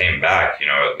whenever I came back,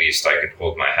 at least I could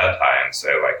hold my head high and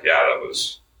say like, yeah, that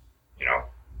was,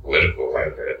 political.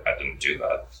 Like I didn't do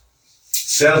that.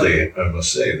 Sadly, I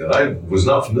must say that I was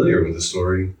not familiar with the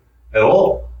story at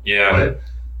all. Yeah.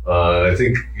 Right? I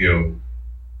think,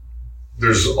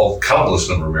 there's a countless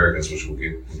number of Americans, which we'll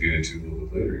get into a little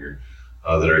bit later here,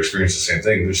 that are experiencing the same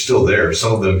thing. They're still there.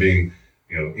 Some of them being,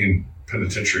 in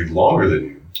penitentiary longer than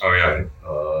you. Oh yeah.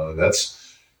 Right? That's,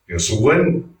 so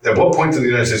at what point did the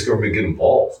United States government get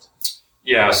involved?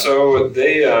 Yeah. So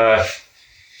they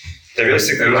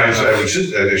basically. I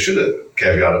should have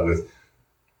caveated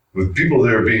with people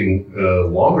there being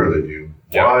longer than you.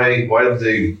 Yeah. Why did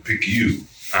they pick you?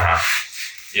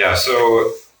 Yeah.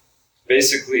 So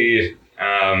basically,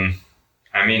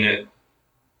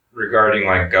 regarding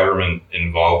like government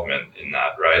involvement in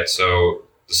that, right? So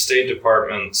the State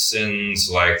Department sends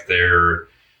like their,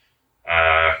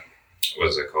 what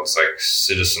is it called? It's like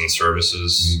citizen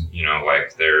services,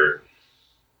 like their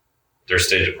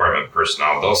State Department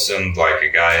personnel. They'll send like a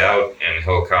guy out and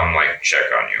he'll come like check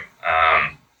on you.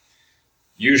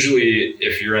 Usually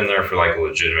if you're in there for like a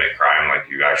legitimate crime, like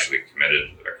you actually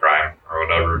committed a crime or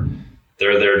whatever,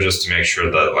 they're there just to make sure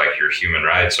that like your human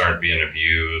rights aren't being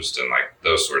abused and like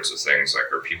those sorts of things.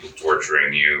 Like, are people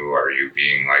torturing you? Are you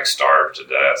being like starved to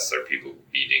death? Are people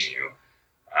beating you?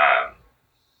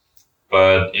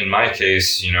 But in my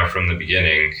case, from the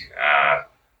beginning,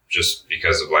 just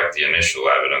because of like the initial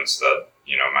evidence that,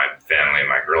 my family and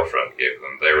my girlfriend gave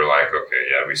them, they were like, okay,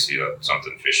 yeah, we see that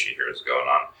something fishy here is going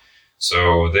on.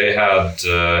 So they had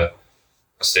a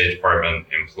State Department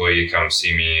employee come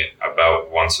see me about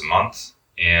once a month,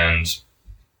 and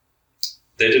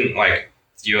they didn't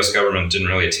the U.S. government didn't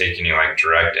really take any like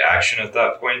direct action at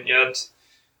that point yet.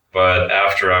 But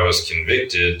after I was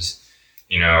convicted,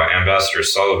 Ambassador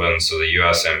Sullivan, so the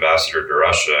U.S. ambassador to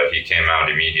Russia, he came out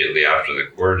immediately after the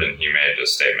court and he made a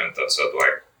statement that said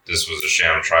like, this was a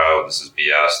sham trial, this is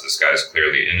BS, this guy's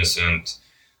clearly innocent,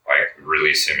 like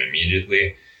release him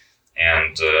immediately.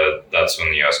 And that's when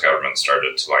the U.S. government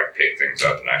started to like pick things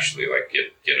up and actually like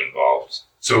get involved.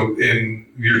 So in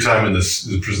your time in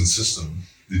the prison system,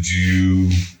 did you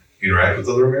interact with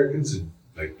other Americans?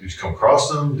 Did you come across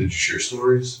them? Did you share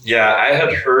stories? Yeah, I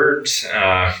had heard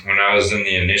when I was in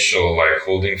the initial like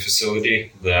holding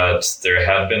facility that there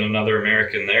had been another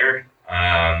American there,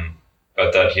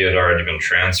 but that he had already been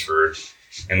transferred.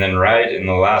 And then right in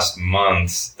the last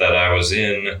month that I was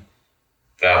in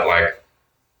that like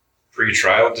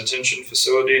pre-trial detention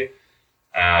facility,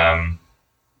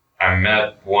 I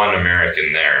met one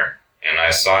American there, and I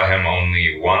saw him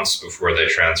only once before they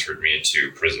transferred me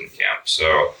to prison camp.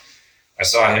 So I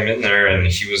saw him in there, and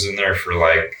he was in there for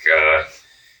like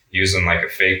using like a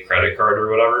fake credit card or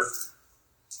whatever.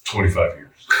 25 years.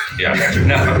 Yeah,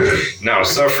 no.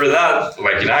 So for that,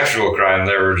 like an actual crime,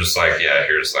 they were just like, yeah,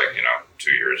 here's like,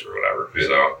 2 years or whatever. Yeah.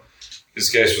 So his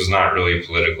case was not really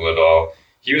political at all.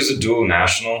 He was a dual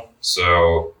national.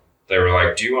 So they were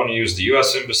like, do you want to use the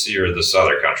U.S. embassy or this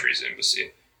other country's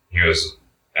embassy?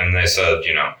 And they said,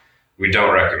 we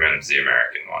don't recommend the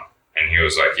American one. And he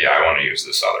was like, yeah, I want to use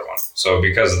this other one. So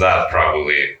because of that,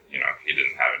 probably, he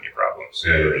didn't have any problems. So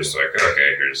they were just like,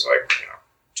 okay, here's like,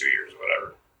 2 years,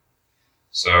 whatever.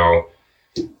 So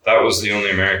that was the only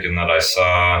American that I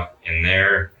saw in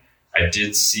there. I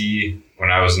did see when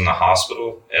I was in the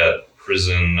hospital at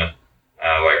prison,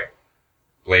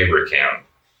 labor camp,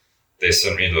 they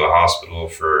sent me to the hospital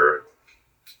for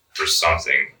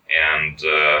something. And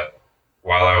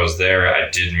while I was there, I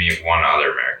did meet one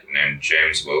other American named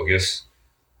James Wilgus.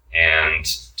 And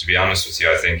to be honest with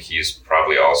you, I think he's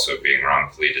probably also being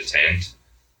wrongfully detained.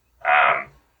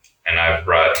 And I've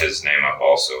brought his name up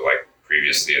also, like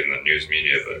previously in the news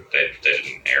media, but they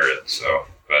didn't air it. So,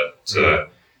 but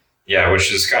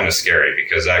which is kind of scary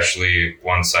because actually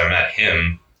once I met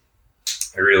him,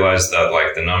 I realized that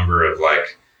like the number of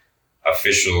like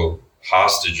official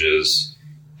hostages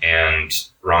and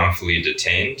wrongfully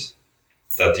detained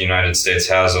that the United States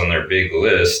has on their big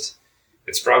list,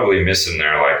 it's probably missing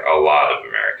there like a lot of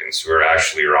Americans who are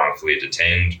actually wrongfully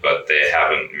detained, but they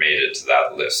haven't made it to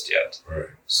that list yet. Right.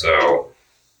 So,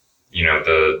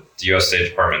 the U.S. State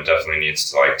Department definitely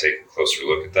needs to like take a closer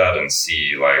look at that and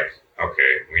see like,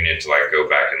 okay, we need to like go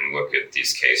back and look at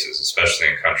these cases, especially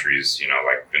in countries,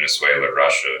 like Venezuela,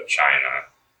 Russia, China,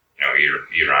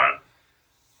 Iran.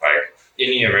 Like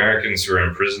any Americans who are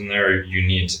in prison there, you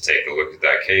need to take a look at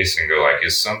that case and go like,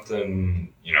 is something,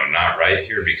 not right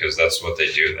here? Because that's what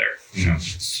they do there.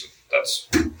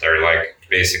 They're like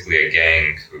basically a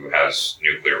gang who has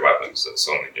nuclear weapons. That's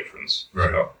the only difference.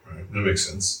 Right. So, right. That makes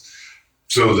sense.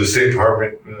 So the State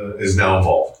Department is now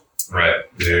involved. Right.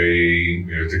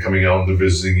 They're coming out and they're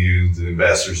visiting you. The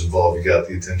ambassador's involved. You got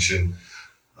the attention.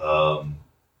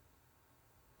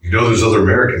 There's other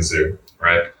Americans there.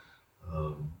 Right.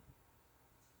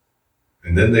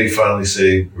 And then they finally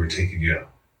say, we're taking you out.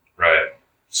 Right.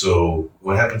 So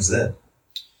what happens then?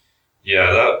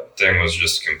 Yeah, that thing was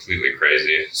just completely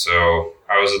crazy. So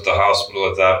I was at the hospital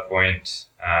at that point.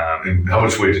 And how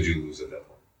much weight did you lose at that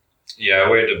point? Yeah, I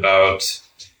weighed a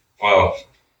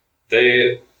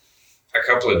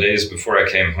couple of days before I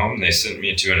came home, they sent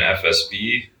me to an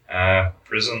FSB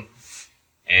prison.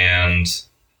 And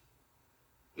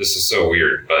this is so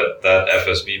weird, but that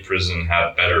FSB prison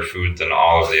had better food than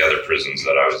all of the other prisons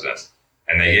that I was in.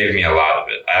 And they gave me a lot of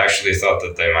it. I actually thought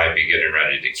that they might be getting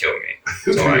ready to kill me.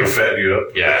 So like, fat you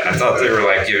up? Yeah, I thought they were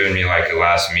like giving me like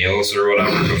last meals or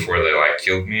whatever before they like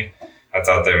killed me. I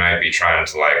thought they might be trying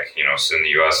to like, send the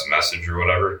U.S. a message or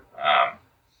whatever.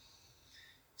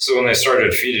 So when they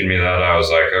started feeding me that, I was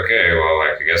like, okay, well,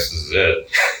 like, I guess this is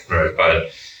it. Right.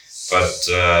 but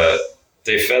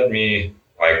they fed me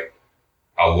like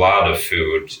a lot of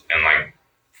food and like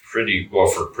pretty well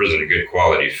for prison, good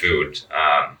quality food,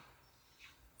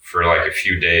 for like a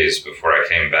few days before I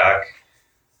came back.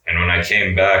 And when I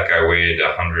came back, I weighed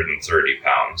 130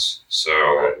 pounds. So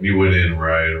right. You went in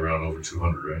right around over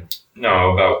 200, right?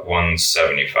 No, about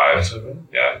 175.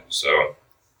 Yeah. So,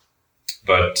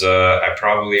 but I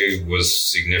probably was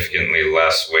significantly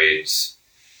less weight,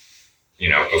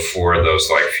 before those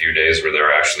like few days where they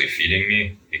were actually feeding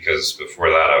me, because before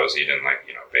that I was eating like,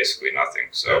 basically nothing.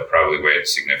 So probably weighed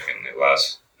significantly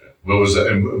less. What was that?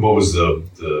 And what was an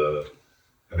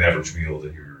average meal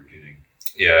that you were getting?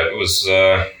 Yeah, it was,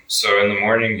 so in the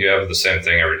morning you have the same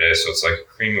thing every day. So it's like a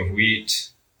cream of wheat.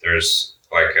 There's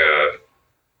like I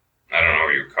don't know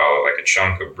what you would call it, like a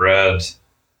chunk of bread.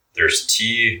 There's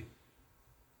tea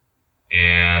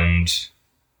and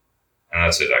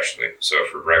that's it actually. So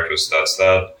for breakfast, that's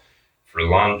that. For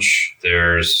lunch,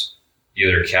 there's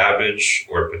either cabbage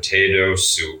or potato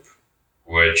soup,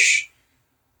 which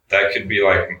that could be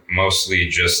like mostly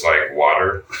just like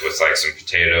water with like some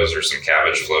potatoes or some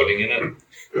cabbage floating in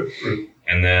it.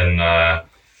 And then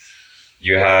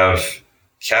you have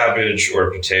cabbage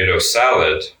or potato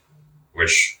salad,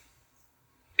 which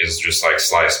is just like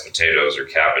sliced potatoes or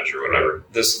cabbage or whatever.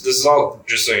 This is all,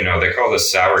 just so you know, they call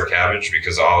this sour cabbage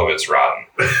because all of it's rotten.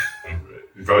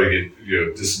 You probably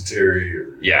get dysentery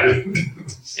or yeah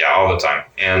all the time,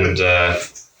 and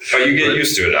but you get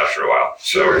used to it after a while.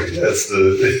 Sure, yeah, it's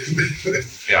the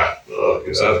yeah. Oh,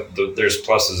 so there's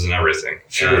pluses and everything.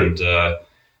 Sure. And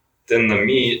then the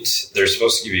meat, they're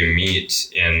supposed to give you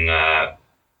meat in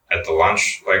at the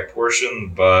lunch like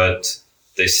portion, but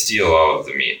they steal all of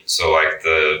the meat. So like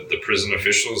the the prison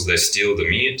officials, they steal the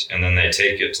meat and then they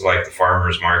take it to like the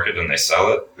farmer's market and they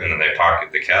sell it and then they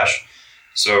pocket the cash.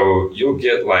 So you'll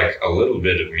get like a little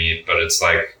bit of meat, but it's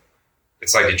like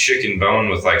a chicken bone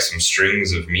with like some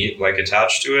strings of meat like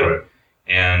attached to it. Right.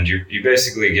 And you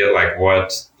basically get like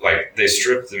they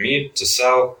strip the meat to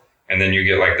sell, and then you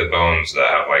get like the bones that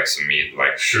have like some meat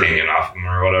like hanging off them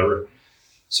or whatever.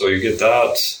 So you get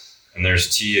that, and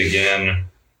there's tea again,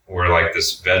 or like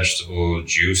this vegetable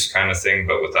juice kind of thing,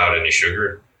 but without any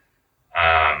sugar.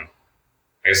 I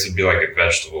guess it'd be like a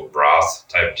vegetable broth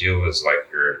type deal as like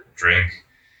your drink.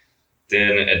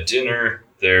 Then at dinner,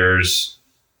 there's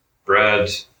bread,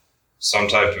 some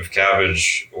type of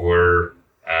cabbage or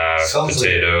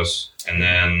potatoes, and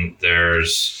then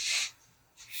there's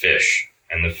fish.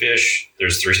 And the fish,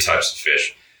 there's 3 types of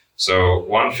fish. So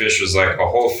one fish is like a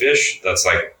whole fish that's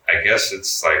like, I guess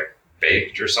it's like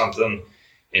baked or something,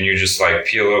 and you just like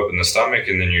peel open the stomach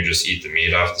and then you just eat the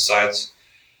meat off the sides.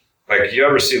 Like, you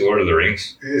ever see Lord of the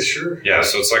Rings? Yeah, sure. Yeah,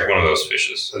 so it's like one of those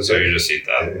fishes. Okay. So you just eat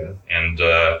that. Yeah. And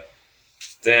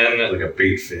then... like a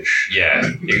bait fish. Yeah,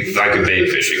 like a bait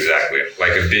fish, exactly.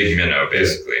 Like a big minnow,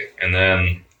 basically. Yeah. And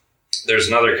then there's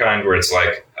another kind where it's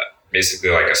like basically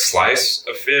like a slice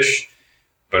of fish,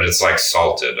 but it's like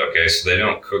salted, okay? So they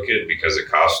don't cook it because it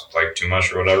costs like too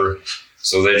much or whatever.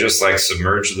 So they just like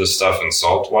submerge the stuff in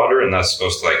salt water, and that's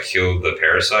supposed to like kill the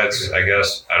parasites, I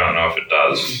guess. I don't know if it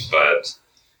does, but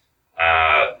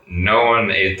no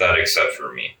one ate that except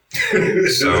for me.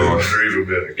 So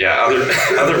yeah,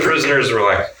 other prisoners were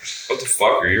like, what the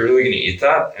fuck, are you really gonna eat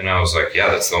that? And I was like, yeah,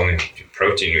 that's the only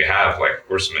protein we have, like of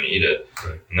course I'm gonna eat it.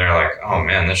 Right. And they're like, oh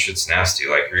man, that shit's nasty,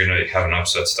 like you're gonna have an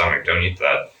upset stomach, don't eat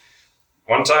that.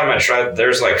 One time I tried,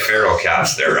 there's like feral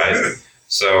cats there, right?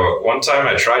 So one time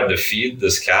I tried to feed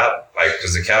this cat, like,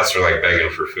 because the cats are like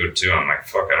begging for food too. I'm like,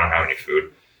 fuck, I don't have any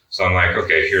food. So I'm like,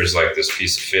 okay, here's like this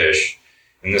piece of fish.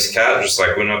 And this cat just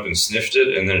like went up and sniffed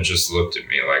it and then it just looked at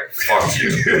me like, fuck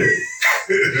you.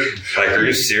 Like, are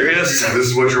you serious? This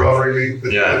is what you're offering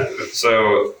me? Yeah.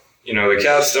 So, you know, the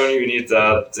cats don't even eat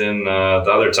that. Then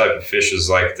the other type of fish is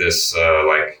like this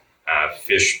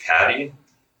fish patty.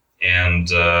 And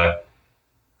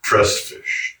trust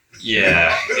fish.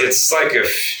 Yeah, it's like a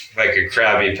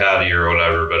Krabby Patty or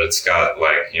whatever, but it's got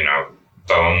like, you know,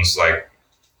 bones like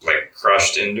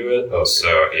crushed into it. Okay.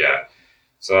 So yeah,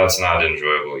 so that's not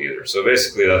enjoyable either. So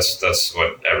basically, that's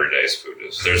what everyday's food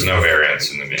is. There's no variance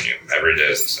in the menu. Every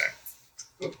day is the same.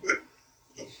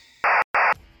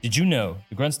 Did you know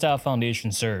the Grunt Style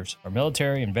Foundation serves our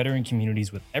military and veteran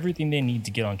communities with everything they need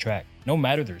to get on track, no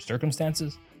matter their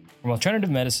circumstances? From alternative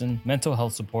medicine, mental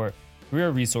health support, career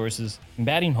resources,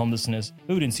 combating homelessness,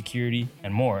 food insecurity,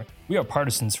 and more, we are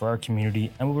partisans for our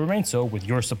community and will remain so with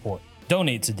your support.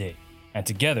 Donate today, and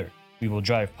together, we will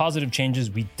drive positive changes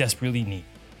we desperately need.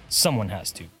 Someone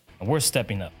has to, and we're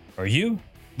stepping up. Are you?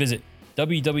 Visit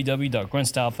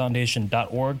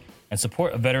www.gruntstylefoundation.org and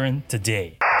support a veteran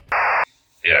today.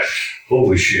 Yeah.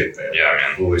 Holy shit, man. Yeah,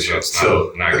 man. Holy shit. It's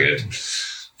not good.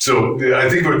 So I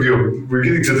think we're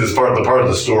getting to this part, the part of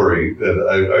the story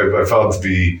that I found to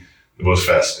be the most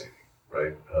fascinating,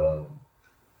 right?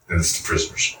 And it's the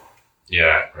prisoners.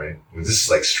 Yeah. Right? I mean, this is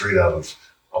like straight out of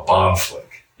a Bond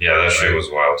flick. Yeah, that shit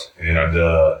was wild. And,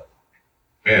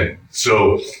 man,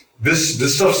 so this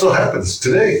stuff still happens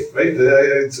today, right?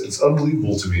 It's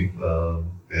unbelievable to me in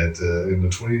the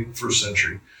 21st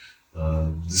century.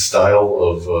 This style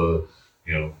of,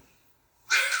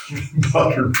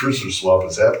 modern prisoner swap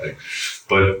is happening.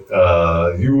 But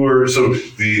the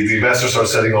master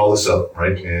starts setting all this up,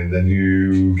 right? And then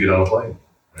you get on a plane,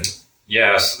 right?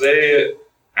 Yeah, so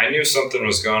I knew something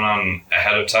was going on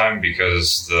ahead of time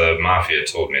because the Mafia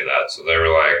told me that. So they were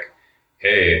like,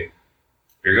 hey,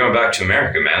 you're going back to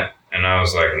America, man. And I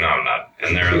was like, no, I'm not.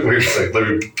 And they were wait a second, let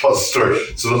me pause the story.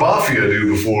 So the Mafia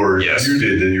knew before you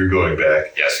did that you were going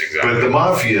back. Yes, exactly. But the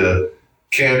Mafia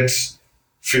can't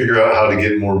figure out how to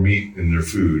get more meat in their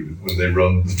food when they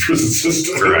run the prison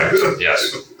system. Correct,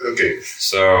 yes. Okay.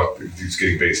 So it's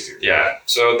getting based here. Yeah.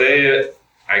 So they,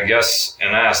 I guess,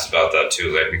 and I asked about that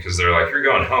too, like, because they're like, you're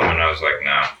going home. And I was like,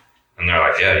 no. And they're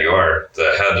like, yeah, you are.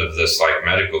 The head of this like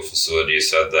medical facility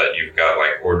said that you've got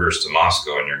like orders to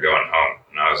Moscow and you're going home.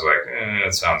 And I was like,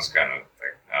 it sounds kind of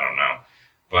like, I don't know.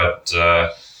 But,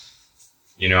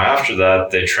 after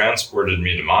that, they transported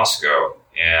me to Moscow.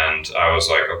 And I was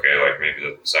like, okay, like maybe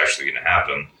that's actually going to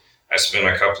happen. I spent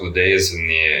a couple of days in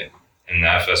the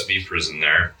FSB prison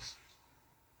there.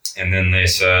 And then they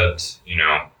said,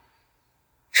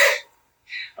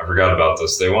 I forgot about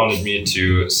this. They wanted me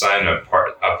to sign a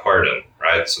pardon,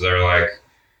 right? So they're like,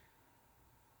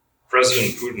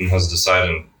 President Putin has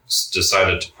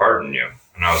decided to pardon you.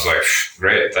 And And I was like,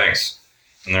 great, thanks.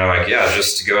 And they're like, yeah,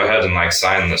 just to go ahead and like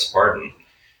sign this pardon.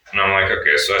 And I'm like,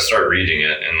 okay. So I start reading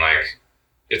it, and like,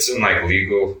 it's in like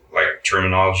legal like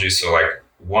terminology. So like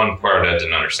one part I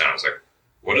didn't understand. I was like,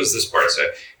 what does this part say?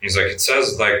 And he's like, it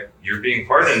says like you're being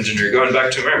pardoned and you're going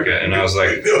back to America. And I was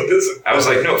like,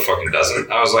 no, it fucking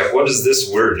doesn't. I was like, what does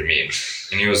this word mean?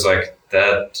 And he was like,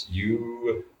 that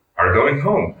you are going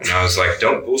home. And I was like,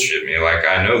 don't bullshit me. Like,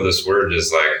 I know this word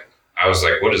is like, I was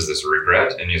like, what is this,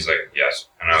 regret? And he's like, yes.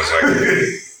 And I was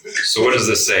like, so what does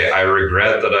this say? I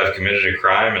regret that I've committed a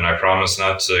crime and I promise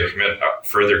not to commit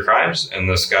further crimes. And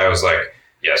this guy was like,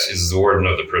 yes. He's the warden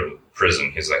of the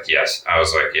prison. He's like, yes. I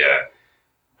was like, yeah.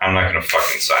 I'm not going to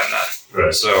fucking sign that.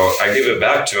 Right. So I give it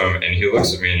back to him, and he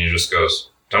looks at me and he just goes,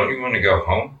 don't you want to go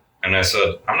home? And I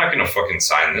said, I'm not going to fucking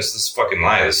sign this. This is a fucking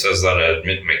lie. This says that I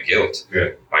admit my guilt. Yeah.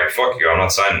 Like, fuck you. I'm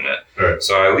not signing it. Right.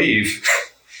 So I leave.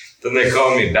 Then they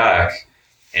call me back,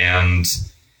 and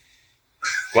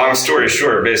long story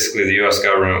short, basically the U.S.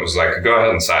 government was like, go ahead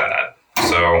and sign that.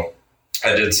 So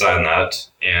I did sign that,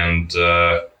 and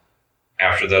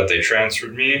after that they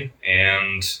transferred me,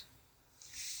 and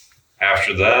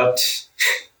after that,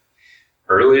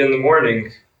 early in the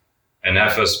morning, an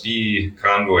FSB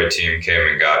convoy team came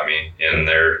and got me in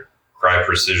their Cry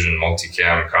Precision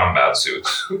multicam combat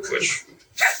suits, which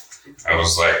I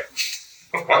was like,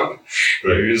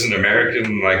 you're using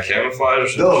American like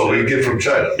camouflage? No, we get from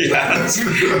China. Yeah, that's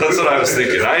what I was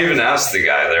thinking. I even asked the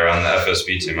guy there on the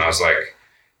FSB team, I was like,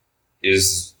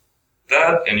 is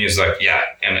that? And he was like, yeah.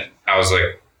 And I was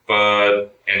like,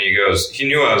 but, and he goes, he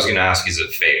knew I was going to ask, is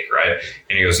it fake, right?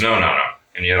 And he goes, no.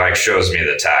 And he like shows me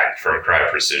the tag from Cry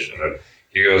Precision.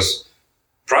 He goes,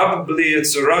 probably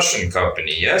it's a Russian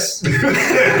company, yes? right.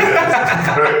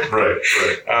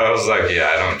 I was like, yeah,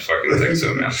 I don't fucking think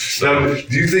so, man. So, now,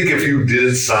 do you think if you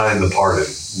did sign the pardon,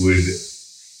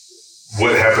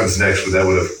 what happens next? Would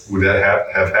that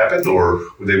have happened, or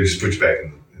would they just put you back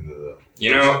in the?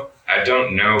 You know, I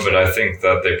don't know, but I think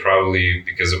that they probably,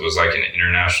 because it was like an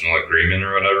international agreement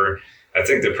or whatever, I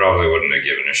think they probably wouldn't have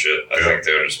given a shit. I think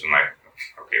they would have just been like,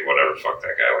 okay, whatever, fuck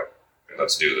that guy, like,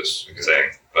 let's do this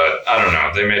thing. But I don't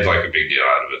know. They made like a big deal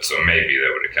out of it, so maybe they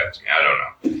would have kept me. I don't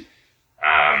know.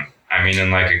 I mean,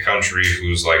 in like a country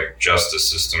whose like justice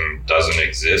system doesn't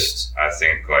exist, I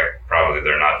think like probably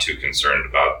they're not too concerned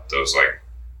about those like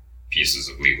pieces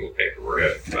of legal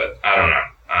paperwork. But I don't know.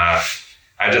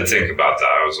 I did think about that.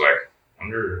 I was like,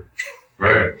 wonder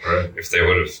if they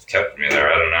would have kept me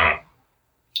there. I don't know.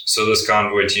 So this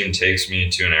convoy team takes me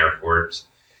to an airport,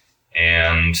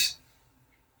 and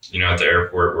you know, at the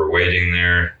airport, we're waiting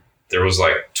there. There was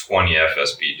like 20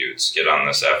 FSB dudes get on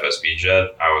this FSB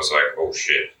jet. I was like, oh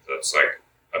shit, that's like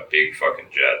a big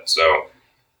fucking jet. So,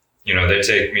 you know, they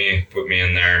take me, put me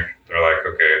in there. They're like,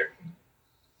 okay,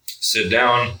 sit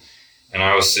down. And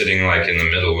I was sitting like in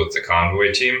the middle with the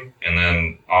convoy team. And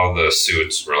then all the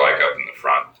suits were like up in the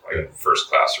front, like first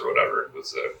class or whatever,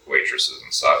 with the waitresses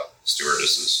and stuff,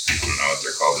 stewardesses. I don't know what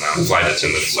they're called now. Flight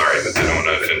attendants, sorry, but I don't want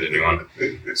to offend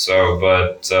anyone. So,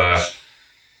 but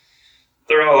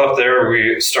they're all up there.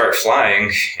 We start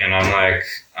flying, and I'm like,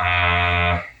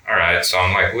 all right. So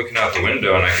I'm like looking out the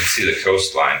window, and I can see the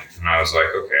coastline. And I was like,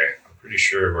 okay, I'm pretty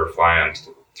sure we're flying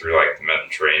through like the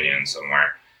Mediterranean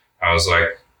somewhere. I was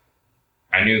like,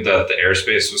 I knew that the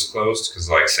airspace was closed because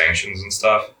like sanctions and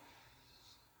stuff.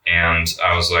 And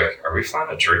I was like, are we flying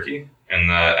to Turkey? And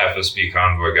the FSB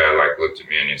convoy guy like looked at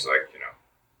me, and he's like, you know,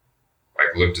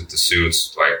 like looked at the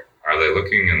suits, like, are they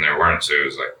looking? And there weren't. So he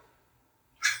was like,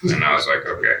 and I was like,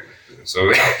 okay. So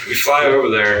we fly over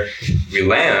there, we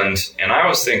land, and I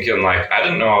was thinking like, I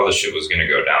didn't know all this shit was going to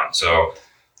go down. So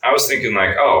I was thinking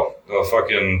like, oh, they'll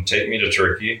fucking take me to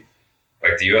Turkey.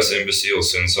 Like the U.S. Embassy will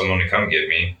send someone to come get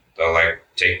me. They'll like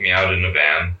take me out in a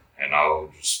van, and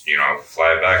I'll just, you know,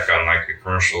 fly back on like a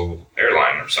commercial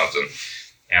airline or something.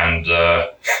 And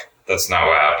that's not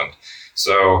what happened.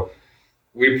 So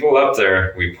we pull up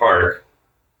there, we park,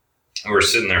 and we're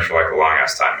sitting there for like a long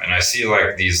ass time. And I see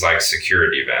like these like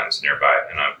security vans nearby,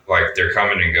 and I'm like, they're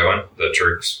coming and going, the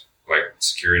Turks like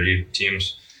security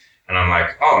teams. And I'm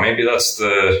like, oh, maybe that's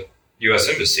the U.S.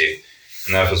 Embassy.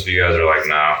 And the FSB guys are like,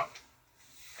 no.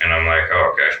 And I'm like,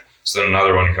 oh, okay. So then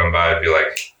another one come by and be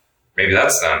like, maybe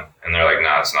that's them. And they're like,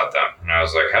 nah, it's not them. And I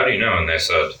was like, how do you know? And they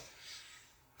said,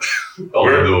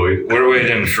 we're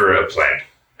waiting for a plane.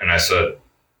 And I said,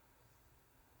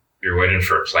 you're waiting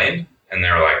for a plane? And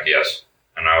they were like, yes.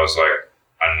 And I was like,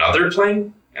 another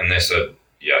plane? And they said,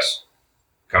 yes,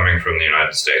 coming from the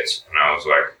United States. And I was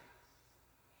like,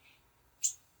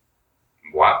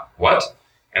 what?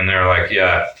 And they're like,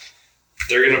 yeah,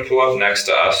 they're going to pull up next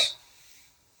to us.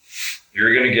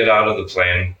 you're going to get out of the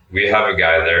plane. We have a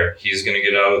guy there. He's going to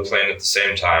get out of the plane at the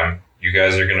same time. You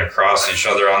guys are going to cross each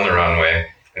other on the runway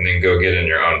and then go get in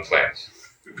your own planes.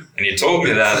 And he told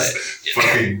me that.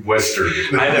 Fucking Western.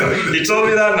 I know. He told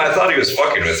me that and I thought he was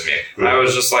fucking with me. And I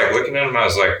was just like looking at him. I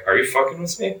was like, are you fucking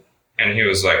with me? And he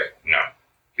was like, no.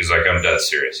 He's like, I'm dead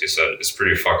serious. He said, it's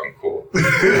pretty fucking cool.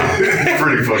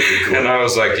 Pretty fucking cool. And I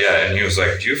was like, yeah. And he was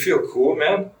like, do you feel cool,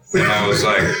 man? And I was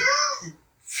like,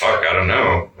 fuck, I don't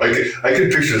know. I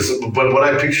can picture this, but what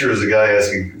I picture is a guy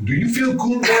asking, do you feel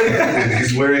cool, man? And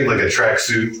he's wearing like a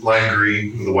tracksuit, lime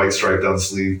green, with a white stripe down the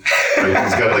sleeve. Like,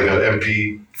 he's got like an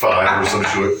MP5 or some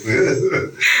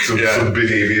shit. Some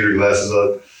big aviator glasses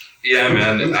on. Yeah,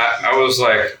 man. I was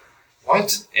like,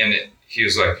 what? And he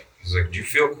was like, do you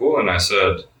feel cool? And I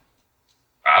said,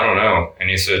 I don't know. And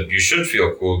he said, you should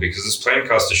feel cool because this plane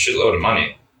costs a shitload of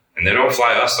money. And they don't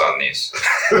fly us on these.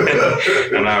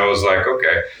 And I was like,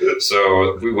 okay.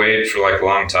 So we waited for like a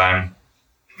long time.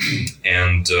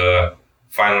 And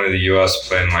finally the US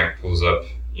plane like pulls up,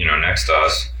 next to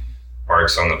us,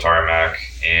 parks on the tarmac.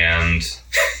 And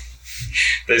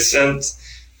they sent,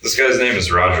 this guy's name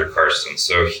is Roger Carson.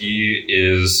 So he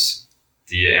is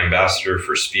the ambassador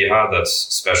for SPIHA, that's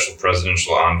Special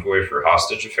Presidential Envoy for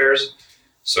Hostage Affairs.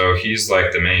 So he's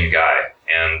like the main guy.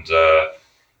 And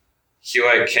he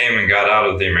like came and got out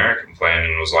of the American plane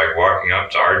and was like walking up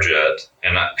to our jet.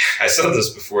 And I said this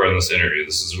before in this interview.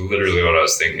 This is literally what I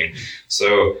was thinking.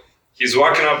 So he's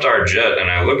walking up to our jet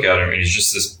and I look at him and he's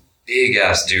just this big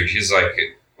ass dude. He's like,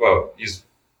 well, he's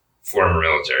former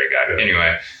military guy. Yeah.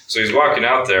 Anyway, so he's walking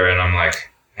out there and I'm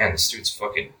like, man, this dude's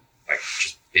fucking like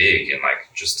just big and like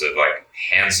just a like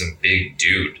handsome big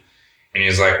dude. And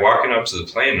he's like walking up to the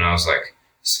plane and I was like,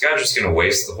 this guy just gonna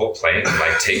waste the whole plane and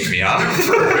like take me off.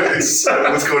 So,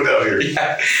 let's go down here.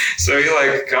 Yeah. So he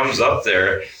like comes up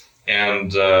there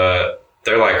and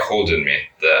they're like holding me.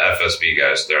 The FSB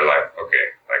guys, they're like, okay,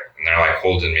 like, and they're like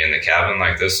holding me in the cabin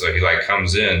like this. So he like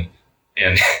comes in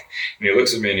and he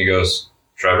looks at me and he goes,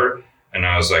 Trevor? And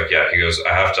I was like, yeah. He goes,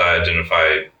 I have to identify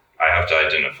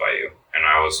you. And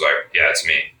I was like, yeah, it's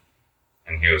me.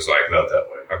 And he was like, not that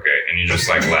way. Okay. And he just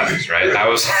like left, right? I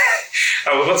was,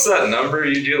 what's that number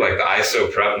you do? Like the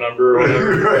ISO prep number or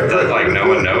whatever right, that like no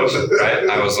one knows, right?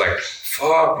 I was like,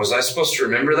 fuck, was I supposed to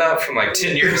remember that from like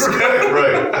 10 years ago?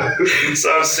 Right.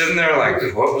 So I was sitting there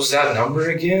like, what was that number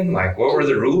again? Like, what were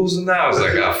the rules in that? I was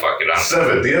like, oh, fuck it.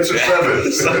 7. The answer's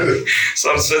 7.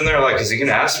 So I'm sitting there like, is he going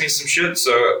to ask me some shit?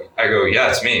 So I go, yeah,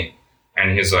 it's me.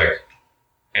 And he's like,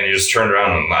 and he just turned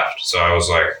around and left. So I was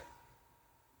like,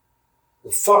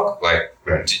 well, fuck, like,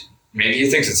 right. Maybe he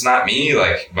thinks it's not me.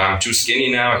 Like, I'm too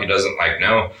skinny now. He doesn't like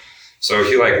know. So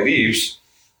he like leaves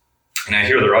and I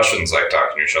hear the Russians like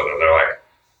talking to each other. They're like,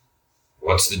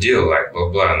 what's the deal? Like, blah,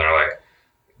 blah. And they're like,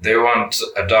 they want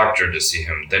a doctor to see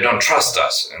him. They don't trust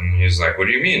us. And he's like, what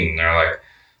do you mean? And they're like,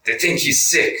 they think he's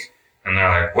sick. And they're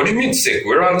like, what do you mean sick?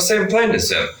 We're on the same plane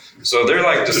as him. So they're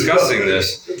like discussing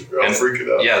this. They're all freaking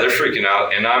out. Yeah, they're freaking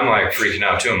out. And I'm like freaking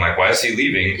out too. I'm like, why is he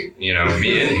leaving,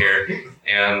 me in here?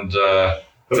 And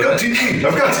I've got TV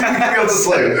on the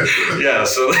plane. Yeah,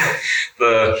 so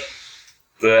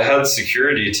the head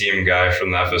security team guy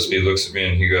from the FSB looks at me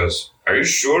and he goes, are you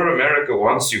sure America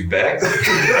wants you back?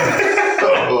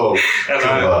 Oh, and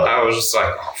I was just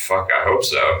like, oh, fuck, I hope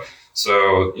so.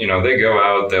 So, they go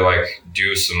out, they like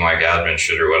do some like admin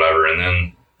shit or whatever. And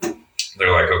then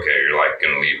they're like, okay, you're like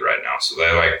going to leave right now. So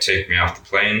they like take me off the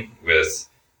plane with,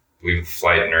 I believe, the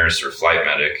flight nurse or flight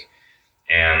medic.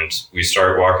 And we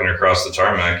start walking across the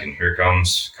tarmac, and here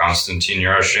comes Konstantin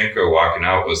Yaroshenko walking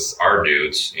out with our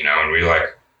dudes, and we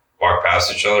like walk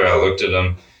past each other. I looked at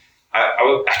him.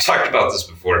 I talked about this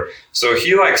before. So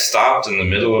he like stopped in the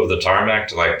middle of the tarmac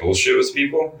to like bullshit with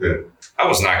people. Yeah. I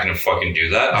was not going to fucking do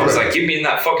that. I was like, get me in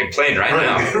that fucking plane right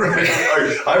now.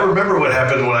 Right. I remember what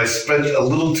happened when I spent a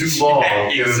little too long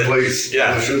in a place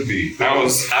that it should be. I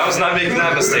was not making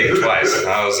that mistake twice.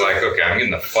 I was like, okay, I'm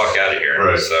getting the fuck out of here.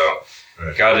 Right. So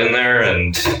got in there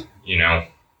and,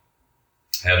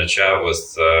 had a chat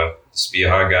with the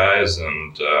SPIHA guys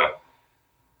and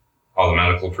all the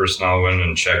medical personnel went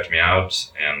and checked me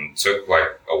out, and took like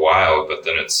a while, but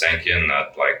then it sank in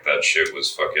that like that shit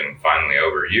was fucking finally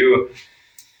over.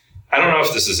 I don't know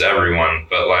if this is everyone,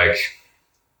 but like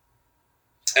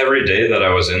every day that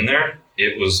I was in there,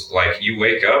 it was like you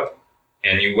wake up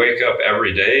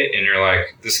every day and you're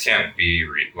like, this can't be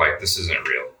like, this isn't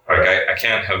real. Like I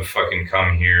can't have fucking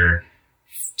come here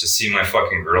to see my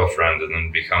fucking girlfriend and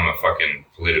then become a fucking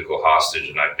political hostage,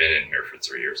 and I've been in here for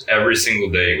 3 years. Every single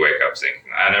day you wake up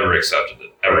thinking, I never accepted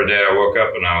it. Every day I woke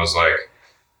up and I was like,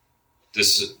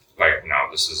 this is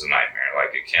a nightmare.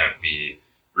 Like it can't be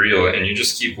real, and you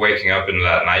just keep waking up into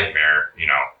that nightmare,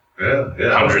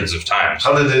 hundreds of times.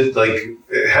 How did it,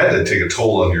 it had to take a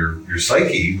toll on your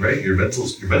psyche, right? Your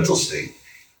mental state.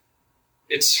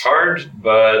 It's hard,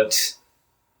 but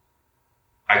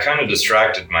I kind of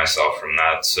distracted myself from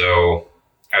that. So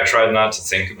I tried not to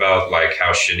think about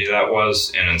how shitty that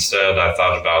was. And instead I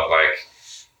thought about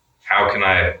how can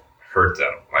I hurt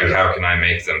them? How can I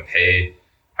make them pay?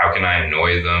 How can I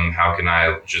annoy them? How can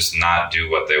I just not do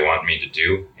what they want me to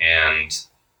do? And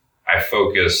I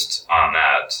focused on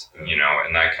that,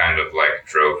 and that kind of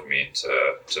drove me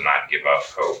to not give up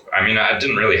hope. I mean, I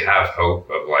didn't really have hope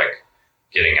of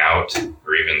getting out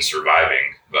or even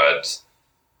surviving, but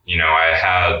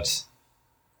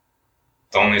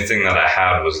the only thing that I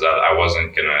had was that I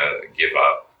wasn't gonna give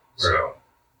up. Right. So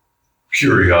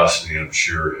curiosity, I'm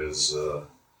sure, is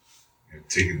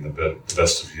taking the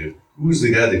best of you. Who was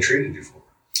the guy they traded you for?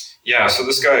 Yeah, so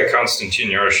this guy Konstantin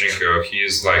Yaroshenko,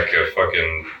 he's a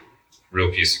fucking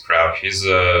real piece of crap. He's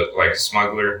a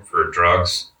smuggler for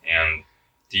drugs, and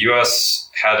the U.S.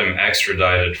 had him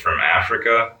extradited from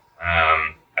Africa.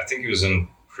 I think he was in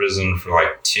prison for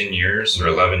 10 years or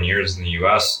 11 years in the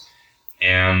U.S.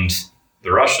 And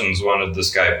the Russians wanted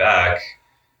this guy back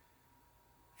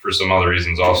for some other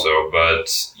reasons also. But,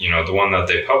 the one that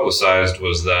they publicized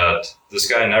was that this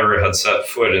guy never had set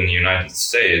foot in the United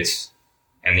States,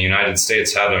 and the United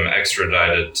States had him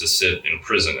extradited to sit in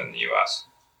prison in the U.S.,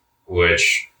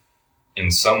 which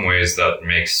in some ways that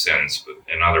makes sense, but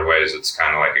in other ways it's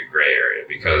kind of a gray area,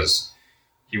 because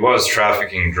he was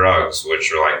trafficking drugs,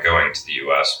 which are going to the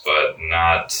U.S., but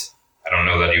not, I don't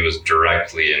know that he was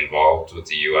directly involved with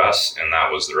the U.S., and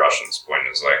that was the Russians' point,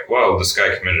 is well, this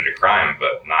guy committed a crime,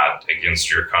 but not against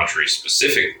your country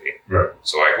specifically. Right.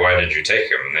 So why did you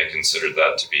take him? And they considered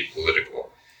that to be political.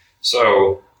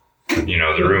 So,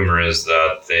 the rumor is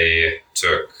that they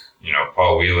took,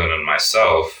 Paul Whelan and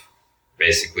myself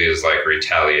basically as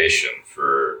retaliation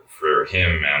for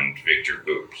him and Victor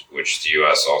Boot, which the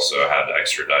U.S. also had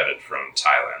extradited from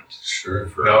Thailand. Sure.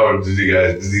 Now,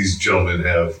 did these gentlemen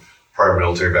have prior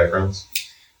military backgrounds?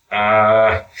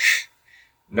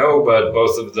 No, but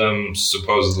both of them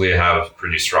supposedly have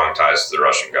pretty strong ties to the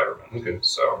Russian government. Okay.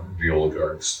 So the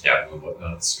oligarchs. Yeah. And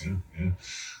whatnots. Yeah.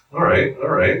 All right.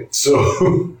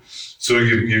 So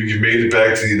you made it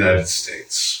back to the United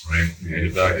States, right? You made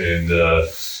it back, and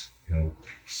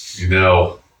you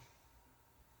now.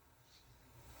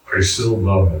 Are you still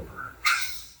not a member?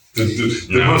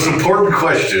 The most important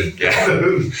question. Yeah.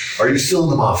 Are you still in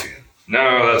the Mafia?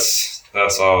 No,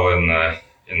 that's all in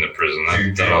the prison.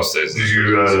 That all stays in the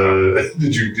prison.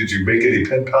 Did you make any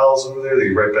pen pals over there that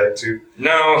you write back to?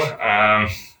 No.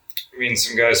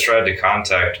 Some guys tried to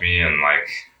contact me, and I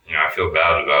feel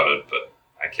bad about it, but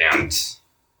I can't,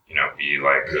 be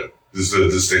Yeah. Does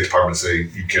the State Department say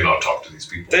you cannot talk to these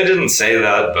people? They didn't say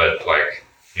that, but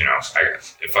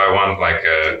if I want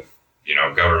a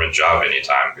government job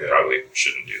anytime, probably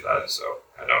shouldn't do that. So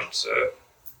I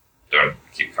don't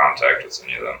keep contact with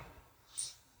any of them.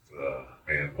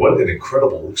 Man, what an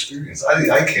incredible experience!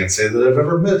 I can't say that I've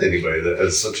ever met anybody that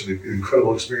has such an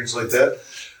incredible experience like that.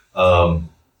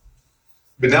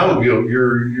 But now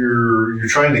you're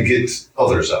trying to get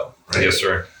others out, right? Yes,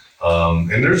 sir.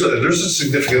 And there's a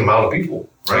significant amount of people,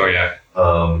 right? Oh yeah.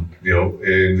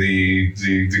 And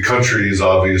the country is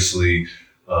obviously,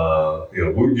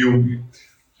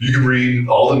 you can read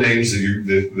all the names that you're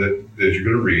going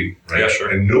to read, right? Yeah, sure.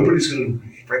 And nobody's going to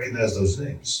recognize those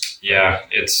names. Yeah,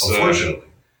 it's unfortunately.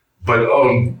 But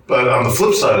on the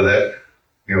flip side of that,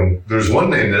 there's one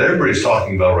name that everybody's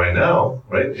talking about right now,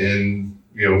 right? And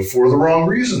for the wrong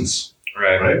reasons,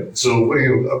 right? So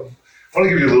I want to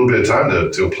give you a little bit of time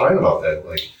to opine about that.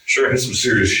 Sure, there's some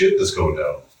serious shit that's going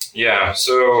down. Yeah.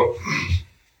 So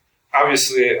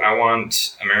obviously, I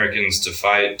want Americans to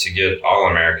fight to get all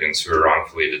Americans who are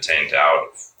wrongfully detained out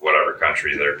of whatever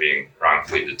country they're being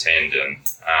wrongfully detained in,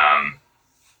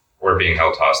 or being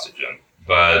held hostage in.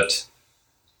 But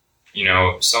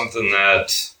something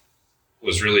that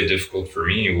was really difficult for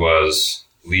me was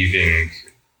leaving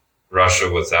Russia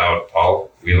without Paul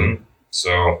Whelan.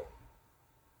 So,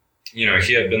 he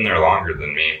had been there longer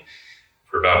than me,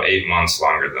 for about 8 months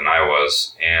longer than I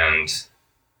was. And,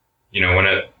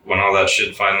 when all that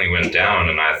shit finally went down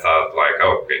and I thought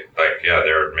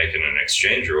they're making an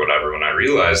exchange or whatever, when I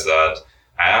realized that,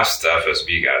 I asked the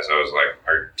FSB guys, I was like,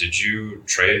 did you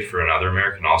trade for another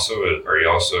American also? Are you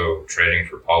also trading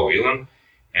for Paul Whelan?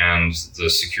 And the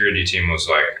security team was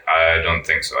like, I don't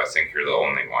think so. I think you're the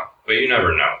only one. But you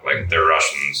never know. They're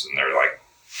Russians and they're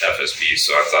FSB,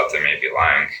 so I thought they may be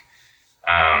lying.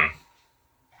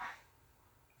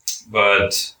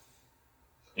 But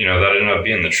that ended up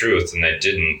being the truth, and they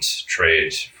didn't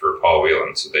trade for Paul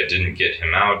Whelan. So they didn't get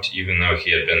him out, even though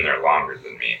he had been there longer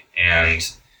than me. And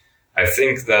I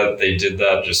think that they did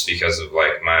that just because of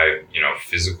like my,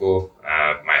 physical,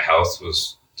 my health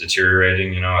was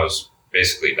deteriorating. I was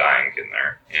basically dying in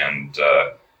there. And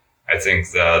I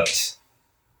think that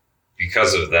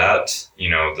because of that,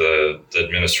 the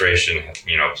administration,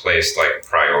 placed like a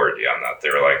priority on that. They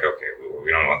were like, okay,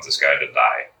 we don't want this guy to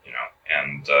die,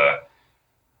 and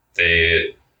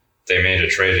they made a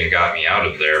trade and got me out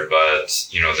of there. But,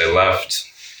 they left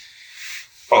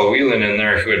Paul Whelan in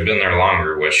there, who had been there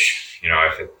longer, which,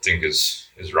 I think is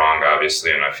wrong,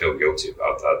 obviously. And I feel guilty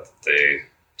about that they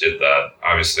did that.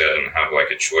 Obviously, I didn't have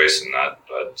like a choice in that,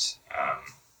 but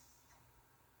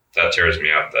that tears me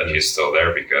up that he's still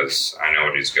there because I know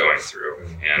what he's going through.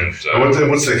 And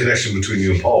what's the connection between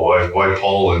you and Paul? Why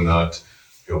Paul and not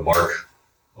Mark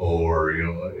or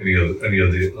any of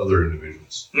the other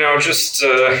individuals? No, just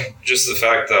the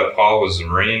fact that Paul was a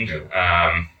Marine,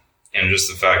 and just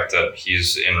the fact that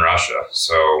he's in Russia.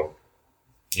 So,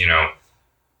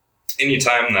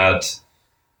 anytime that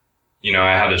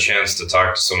I had a chance to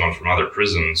talk to someone from other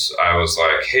prisons, I was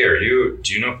like, hey, do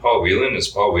you know Paul Whelan? Is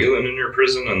Paul Whelan in your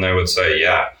prison? And they would say,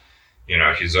 yeah,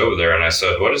 he's over there. And I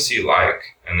said, what is he like?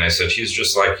 And they said, he's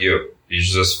just like you.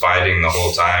 He's just fighting the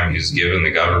whole time. He's giving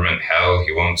the government hell.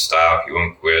 He won't stop. He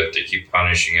won't quit. They keep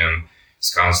punishing him.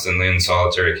 He's constantly in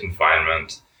solitary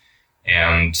confinement.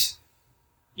 And,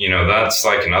 that's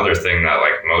like another thing that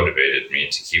like motivated me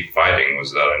to keep fighting,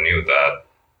 was that I knew that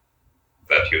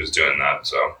he was doing that.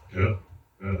 So yeah,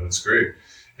 that's great.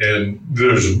 And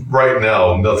there's right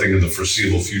now nothing in the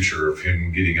foreseeable future of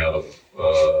him getting out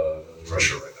of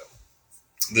Russia right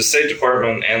now. The State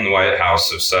Department and the White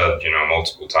House have said,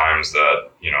 multiple times that,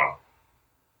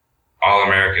 all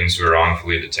Americans who are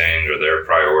wrongfully detained are their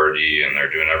priority, and they're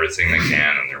doing everything they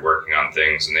can, and they're working on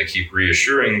things, and they keep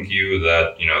reassuring you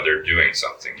that, they're doing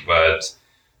something. But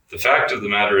the fact of the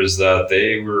matter is that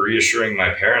they were reassuring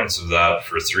my parents of that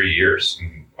for 3 years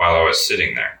while I was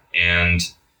sitting there. And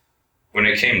when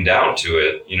it came down to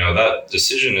it, that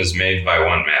decision is made by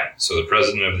one man. So the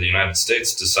President of the United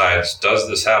States decides, does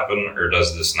this happen or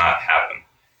does this not happen?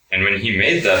 And when he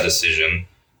made that decision,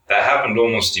 that happened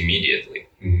almost immediately.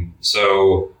 Mm-hmm.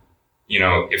 So,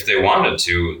 if they wanted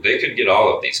to, they could get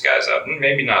all of these guys out. And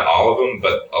maybe not all of them,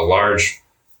 but a large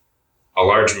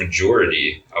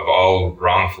majority of all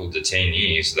wrongful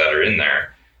detainees that are in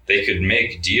there, they could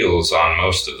make deals on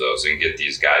most of those and get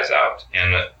these guys out.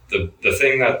 And the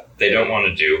thing that they don't want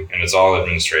to do, and it's all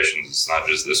administrations, it's not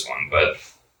just this one, but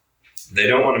they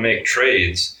don't want to make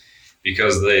trades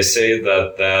because they say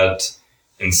that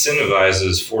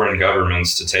incentivizes foreign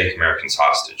governments to take Americans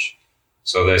hostage.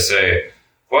 So they say,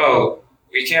 well,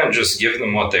 we can't just give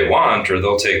them what they want or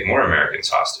they'll take more Americans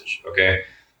hostage, okay?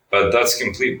 But that's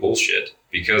complete bullshit,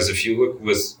 because if you look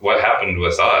with what happened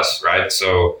with us, right?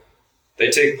 So they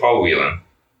take Paul Whelan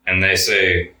and they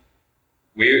say,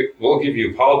 we'll give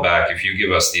you Paul back if you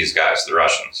give us these guys, the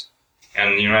Russians.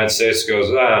 And the United States goes,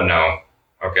 no.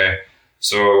 Okay.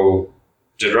 So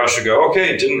did Russia go,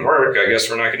 okay, it didn't work. I guess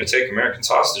we're not going to take Americans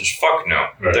hostage. Fuck no.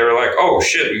 Right. They were like, oh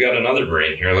shit, we got another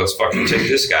Marine here. Let's fucking take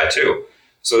this guy too.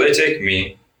 So they take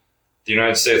me. The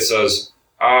United States says,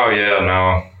 oh yeah,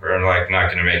 no, we're like not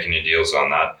going to make any deals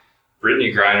on that.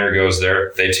 Brittany Griner goes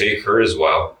there. They take her as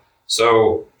well.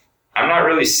 So I'm not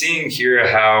really seeing here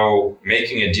how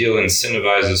making a deal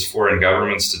incentivizes foreign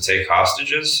governments to take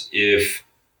hostages if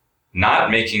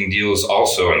not making deals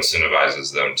also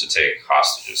incentivizes them to take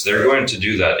hostages. They're going to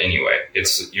do that anyway.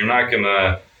 You're not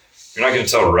gonna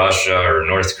tell Russia or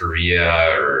North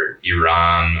Korea or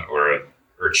Iran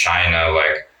or China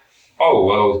like, oh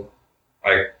well,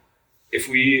 like if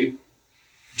we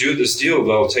do this deal,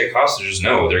 they'll take hostages.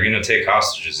 No, they're going to take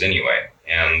hostages anyway.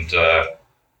 And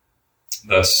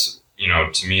that's,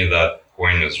 to me, that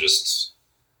point is just,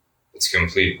 it's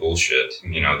complete bullshit.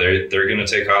 They're going to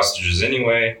take hostages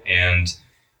anyway, and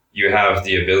you have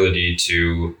the ability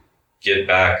to get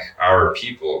back our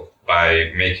people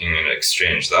by making an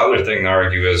exchange. The other thing to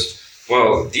argue is,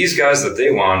 well, these guys that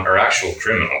they want are actual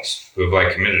criminals who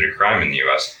have committed a crime in the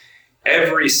U.S.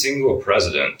 Every single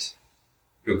president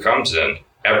who comes in,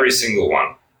 every single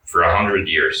one for 100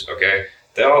 years, okay?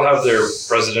 They all have their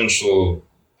presidential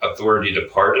authority to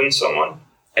pardon someone.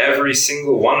 Every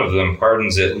single one of them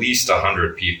pardons at least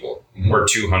 100 people or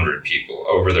 200 people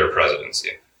over their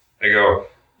presidency. They go,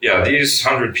 yeah, these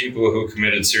 100 people who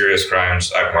committed serious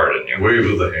crimes, I pardon you. Wave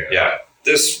of the hand. Yeah.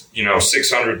 This,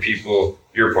 600 people,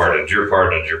 you're pardoned.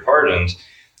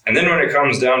 And then when it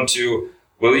comes down to,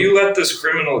 will you let this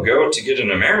criminal go to get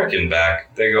an American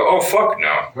back? They go, oh, fuck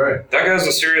no. Right. That guy's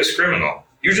a serious criminal.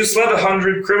 You just let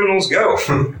 100 criminals go.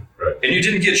 Right. And you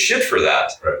didn't get shit for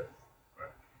that. Right.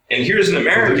 And here's an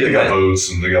American. They got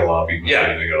votes and they got lobby money.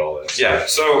 Yeah. They got all that. Yeah.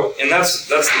 So, and that's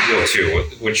the deal too,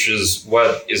 which is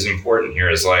what is important here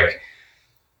is like,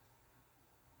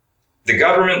 the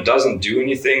government doesn't do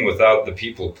anything without the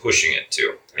people pushing it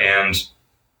to. And,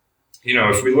 you know,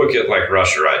 if we look at like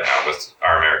Russia right now with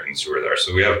our Americans who are there,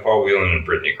 so we have Paul Whelan and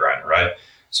Brittany Griner, right?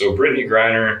 So Brittany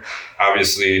Griner,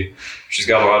 obviously, she's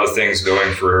got a lot of things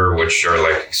going for her, which are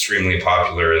like extremely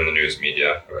popular in the news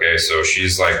media. Okay, so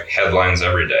she's like headlines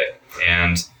every day.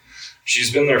 And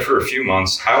she's been there for a few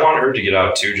months. I want her to get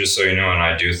out too, just so you know, and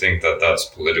I do think that that's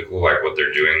political, like what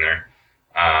they're doing there.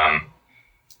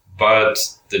 But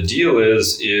the deal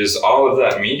is all of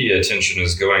that media attention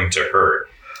is going to her.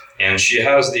 And she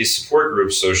has these support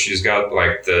groups. So she's got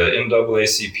like the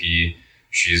NAACP,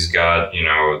 she's got, you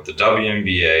know, the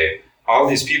WNBA. All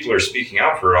these people are speaking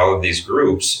out for all of these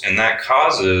groups. And that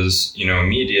causes, you know,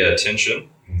 media attention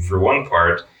for one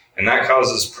part. And that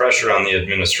causes pressure on the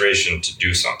administration to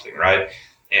do something, right?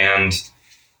 And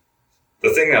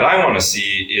the thing that I want to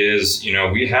see is, you know,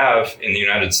 we have in the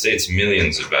United States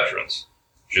millions of veterans.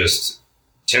 Just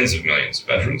tens of millions of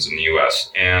veterans in the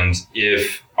US. And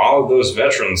if all of those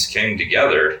veterans came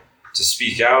together to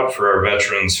speak out for our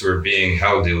veterans who are being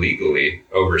held illegally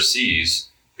overseas,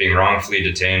 being wrongfully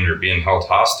detained or being held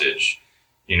hostage,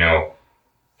 you know,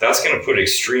 that's going to put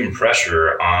extreme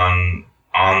pressure on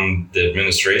the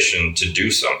administration to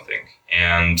do something.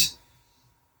 And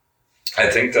I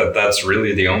think that that's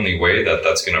really the only way that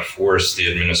that's going to force the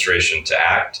administration to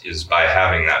act is by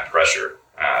having that pressure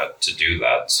to do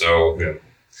that. So, yeah.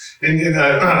 And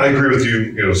I agree with you,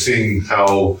 you know, seeing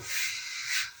how,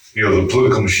 you know, the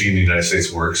political machine in the United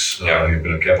States works. You've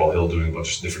been on Capitol Hill doing a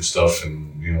bunch of different stuff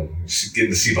and, you know,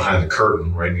 getting to see behind the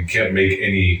curtain, right? You can't make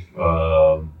any,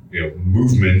 you know,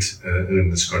 movement in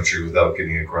this country without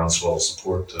getting a groundswell of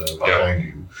support behind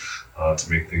you to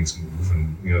make things move.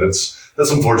 And, you know,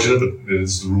 that's unfortunate, but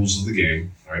it's the rules of the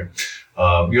game, right?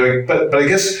 You know, but I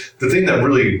guess the thing that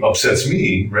really upsets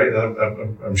me, right?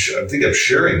 I think I'm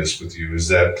sharing this with you is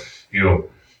that, you know,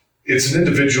 it's an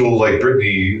individual like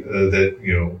Brittany that,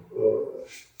 you know,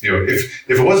 if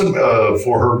it wasn't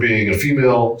for her being a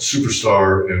female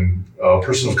superstar and a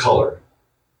person of color,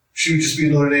 she would just be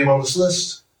another name on this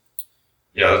list.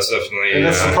 Yeah, that's definitely. And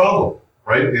that's the problem,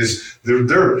 right? Is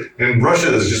they're and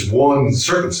Russia is just one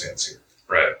circumstance here.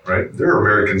 Right. Right. There are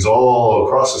Americans all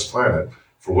across this planet,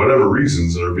 for whatever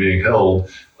reasons, that are being held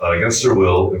against their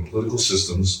will in political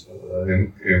systems,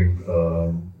 in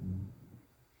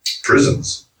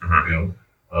prisons, you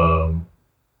know,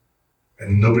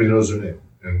 and nobody knows their name.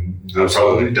 And they'll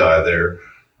probably die there,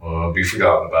 be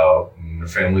forgotten about, and their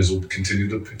families will continue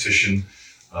to petition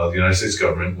the United States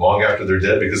government long after they're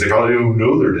dead because they probably don't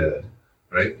know they're dead,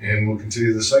 right? And we'll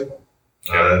continue the cycle.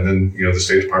 And then, you know, the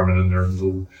State Department and their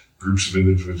little groups of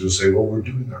individuals say, well, we're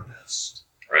doing our best.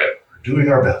 Right. We're doing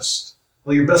our best.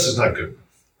 Well, your best is not good enough.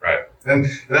 Right. And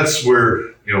that's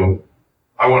where, you know,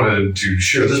 I wanted to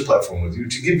share this platform with you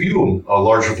to give you a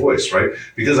larger voice, right?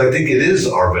 Because I think it is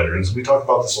our veterans. We talk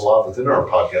about this a lot within our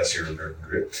podcast here at American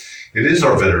Grit. It is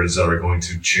our veterans that are going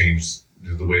to change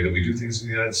the way that we do things in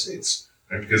the United States,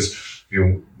 right? Because, you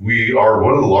know, we are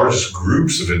one of the largest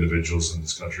groups of individuals in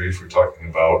this country if we're talking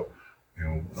about, you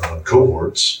know,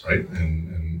 cohorts, right? And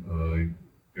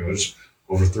you know, it's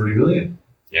over 30 million.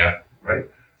 Yeah. Right?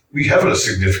 We have a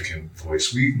significant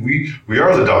voice. We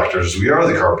are the doctors. We are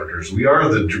the carpenters. We are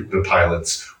the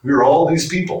pilots. We are all these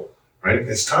people, right?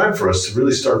 It's time for us to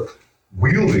really start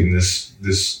wielding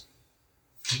this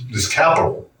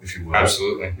capital, if you will.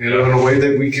 Absolutely. You know, in a way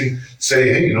that we can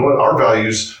say, hey, you know what? Our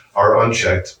values are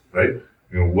unchecked, right?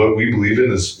 You know, what we believe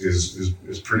in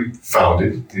is pretty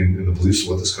founded in the beliefs of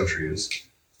what this country is.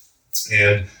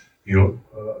 And, you know,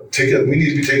 we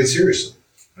need to be taken seriously.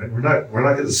 Right? We're not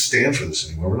going to stand for this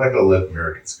anymore. We're not going to let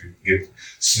Americans get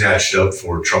snatched up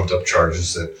for trumped up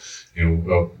charges that, you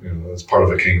know, as part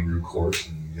of a kangaroo court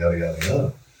and yada, yada,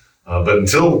 yada. But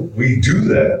until we do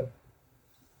that,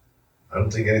 I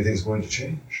don't think anything's going to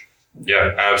change.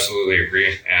 Yeah, I absolutely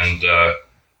agree. And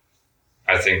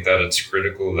I think that it's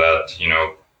critical that, you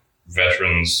know,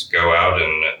 veterans go out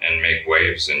and make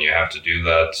waves, and you have to do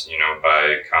that, you know,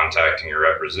 by contacting your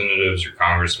representatives, your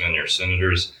congressmen, your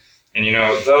senators. And, you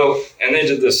know, and they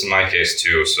did this in my case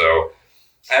too. So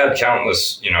I had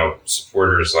countless, you know,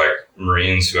 supporters like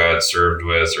Marines who I had served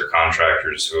with or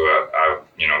contractors who I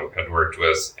you know, had worked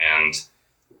with. And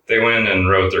they went and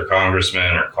wrote their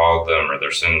congressmen or called them or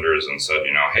their senators and said,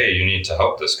 you know, hey, you need to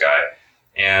help this guy.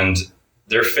 And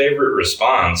their favorite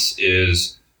response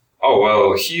is, oh,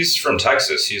 well, he's from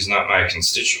Texas. He's not my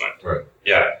constituent. Right.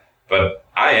 Yeah, but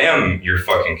I am your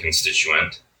fucking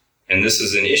constituent, and this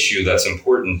is an issue that's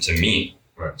important to me.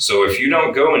 Right. So if you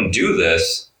don't go and do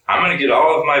this, I'm going to get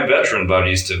all of my veteran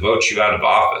buddies to vote you out of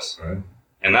office. Right.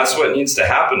 And that's what needs to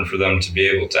happen for them to be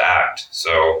able to act.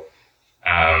 So,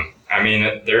 I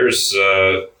mean, there's,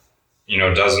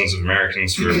 dozens of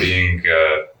Americans who are being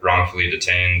wrongfully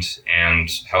detained and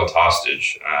held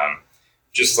hostage.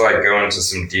 Just like go into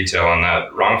some detail on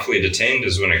that, wrongfully detained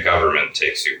is when a government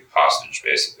takes you hostage,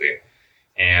 basically.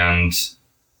 And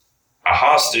a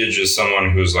hostage is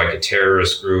someone who's like a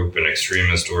terrorist group, an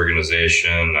extremist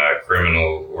organization, a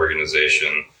criminal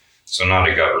organization, so not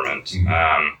a government.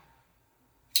 Mm-hmm.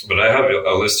 But I have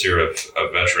a list here of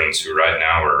veterans who right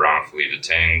now are wrongfully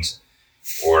detained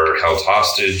or held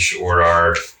hostage or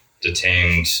are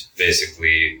detained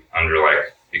basically under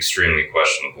like extremely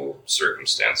questionable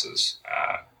circumstances.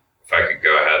 If I could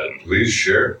go ahead and... Please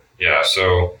share. Yeah,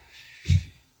 so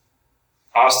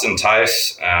Austin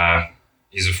Tice,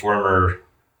 he's a former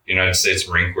United States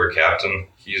Marine Corps captain.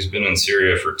 He's been in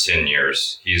Syria for 10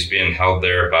 years. He's being held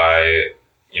there by,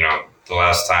 the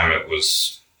last time it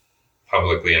was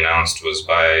publicly announced was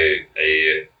by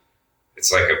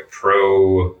it's like a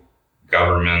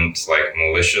pro-government like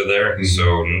militia there. Mm-hmm.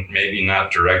 So maybe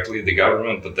not directly the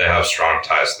government, but they have strong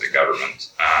ties to the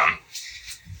government.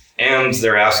 And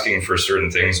they're asking for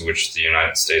certain things which the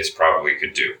United States probably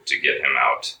could do to get him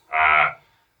out.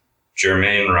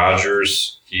 Jermaine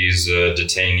Rogers, he's a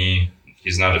detainee.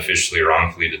 He's not officially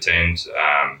wrongfully detained,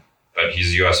 but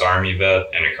he's a U.S. Army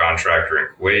vet and a contractor in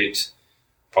Kuwait.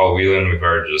 Paul Whelan, we've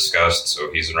already discussed.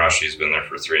 So he's in Russia. He's been there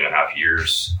for 3.5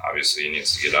 years. Obviously, he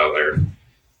needs to get out of there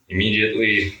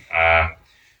immediately.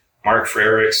 Mark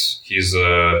Frericks, he's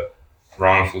a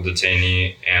wrongful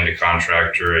detainee and a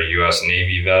contractor, a U.S.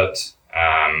 Navy vet.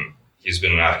 He's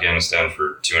been in Afghanistan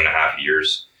for 2.5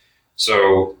 years.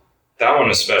 So that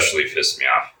one especially pissed me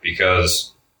off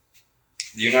because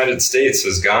the United States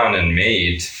has gone and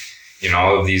made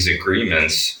all of these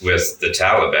agreements with the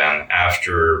Taliban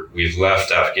after we've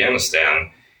left Afghanistan.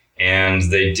 And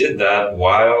they did that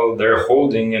while they're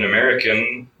holding an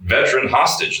American veteran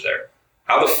hostage there.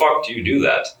 How the fuck do you do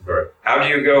that? Right. How do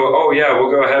you go, oh yeah,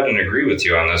 we'll go ahead and agree with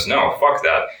you on this? No, fuck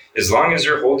that. As long as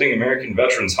you're holding American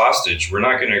veterans hostage, we're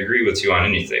not going to agree with you on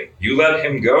anything. You let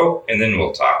him go and then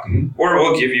we'll talk. Mm-hmm. Or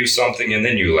we'll give you something and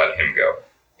then you let him go.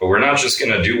 But we're not just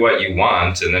going to do what you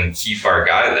want and then keep our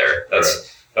guy there.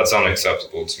 That's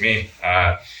unacceptable to me.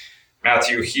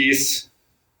 Matthew Heath,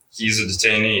 he's a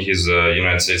detainee. He's a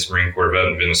United States Marine Corps vet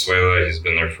in Venezuela. He's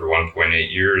been there for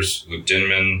 1.8 years. Luke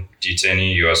Dinman,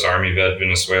 detainee, U.S. Army vet,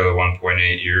 Venezuela,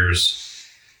 1.8 years.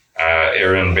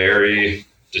 Aaron Berry,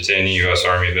 detainee, U.S.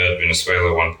 Army vet,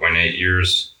 Venezuela, 1.8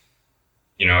 years.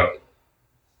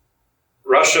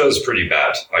 Russia is pretty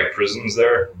bad, like prisons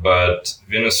there, but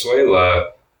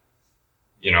Venezuela,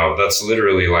 that's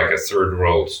literally like a third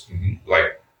world,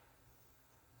 like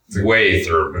way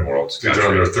third world country. They're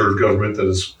under a third government that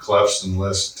has collapsed in the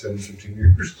last 10, 15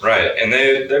 years. Right. And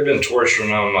they've been torturing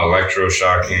them,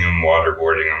 electroshocking them,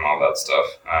 waterboarding them, all that stuff.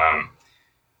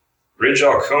 Ridge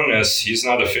Alconis, he's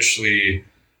not officially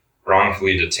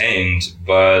wrongfully detained,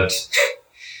 but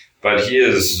he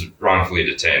is wrongfully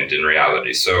detained in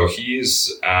reality. So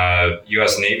he's a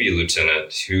U.S. Navy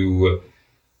lieutenant who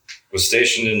was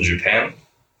stationed in Japan.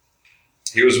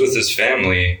 He was with his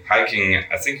family hiking,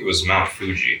 I think it was Mount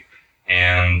Fuji.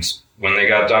 And when they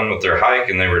got done with their hike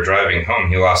and they were driving home,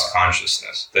 he lost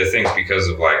consciousness. They think because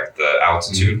of like the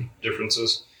altitude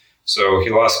differences. So he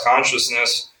lost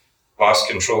consciousness, lost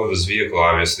control of his vehicle.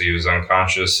 Obviously, he was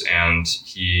unconscious and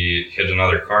he hit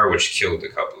another car, which killed a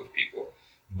couple of people.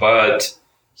 But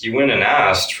he went and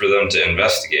asked for them to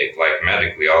investigate, like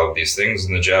medically, all of these things.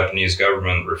 And the Japanese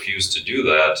government refused to do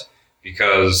that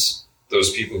because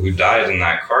those people who died in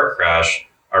that car crash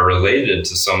are related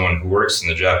to someone who works in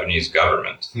the Japanese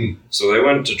government. So they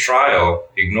went to trial,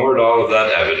 ignored all of that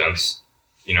evidence,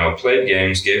 played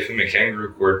games, gave him a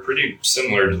kangaroo court pretty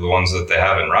similar to the ones that they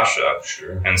have in Russia.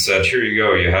 Sure. And said, here you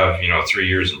go, you have, 3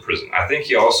 years in prison. I think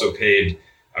he also paid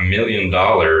 $1 million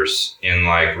in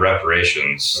like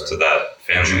reparations to that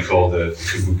family. Would you call that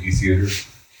Kabuki theater?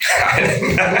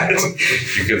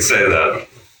 You could say that.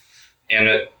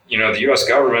 And the U.S.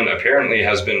 government apparently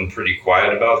has been pretty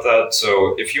quiet about that.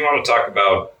 So if you want to talk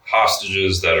about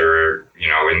hostages that are,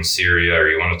 in Syria, or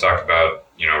you want to talk about,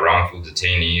 wrongful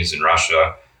detainees in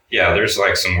Russia, yeah, there's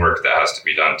like some work that has to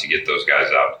be done to get those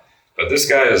guys out. But this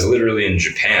guy is literally in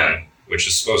Japan, which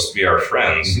is supposed to be our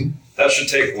friends. that should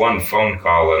take one phone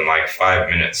call and like 5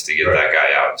 minutes to get that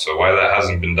guy out. So why that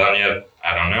hasn't been done yet,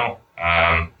 I don't know.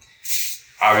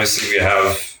 Obviously, we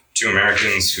have 2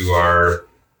 Americans who are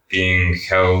being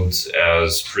held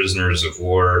as prisoners of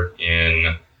war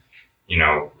in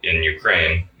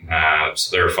Ukraine.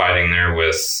 So they're fighting there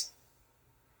with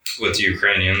the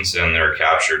Ukrainians, and they're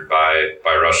captured by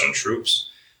Russian troops.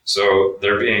 So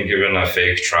they're being given a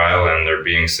fake trial, and they're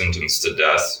being sentenced to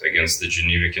death against the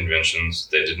Geneva Conventions.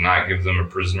 They did not give them a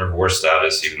prisoner of war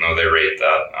status, even though they rate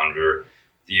that under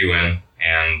the UN.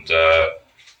 And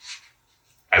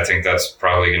I think that's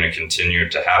probably going to continue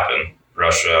to happen.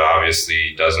 Russia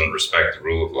obviously doesn't respect the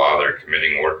rule of law. They're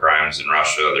committing war crimes in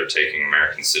Russia. They're taking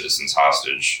American citizens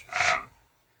hostage.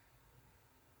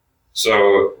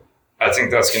 So I think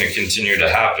that's going to continue to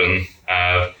happen.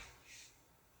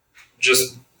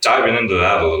 Just diving into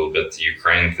that a little bit, the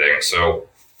Ukraine thing. So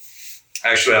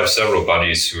I actually have several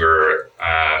buddies who are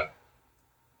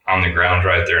on the ground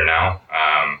right there now.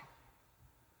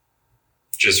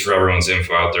 Just for everyone's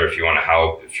info out there, if you want to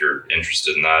help, if you're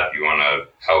interested in that, you want to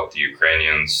help the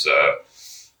Ukrainians,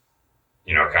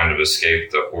 kind of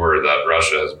escape the horror that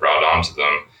Russia has brought onto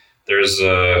them. There's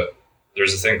a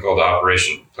thing called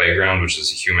Operation Playground, which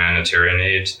is a humanitarian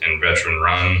aid and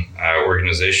veteran-run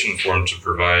organization formed to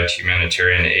provide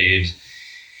humanitarian aid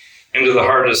into the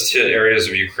hardest hit areas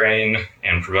of Ukraine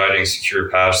and providing secure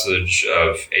passage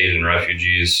of aid and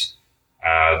refugees.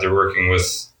 They're working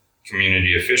with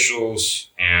community officials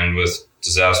and with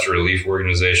disaster relief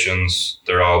organizations.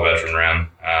 They're all veteran-run.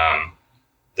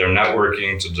 They're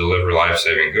networking to deliver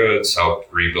life-saving goods, help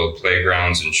rebuild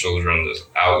playgrounds and children's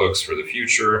outlooks for the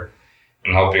future,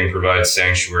 and helping provide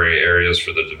sanctuary areas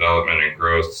for the development and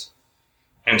growth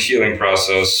and healing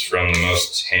process from the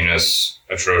most heinous,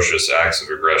 atrocious acts of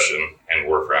aggression and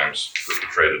war crimes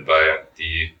perpetrated by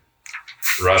the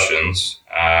Russians.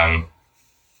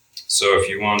 So if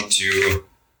you want to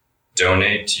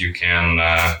donate, you can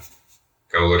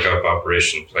go look up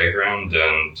Operation Playground,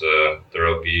 and there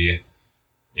will be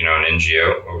an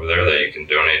NGO over there that you can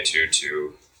donate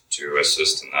to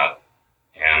assist in that.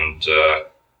 And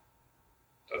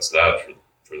that's that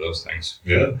for those things.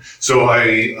 Yeah. So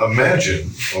I imagine,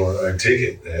 or I take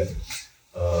it that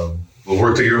the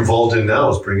work that you're involved in now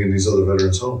is bringing these other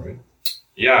veterans home, right?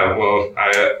 Yeah. Well,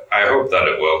 I hope that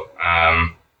it will. I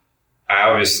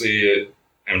obviously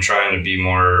am trying to be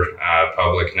more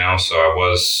public now, so I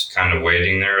was kind of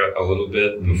waiting there a little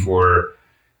bit before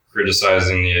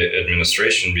criticizing the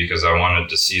administration because I wanted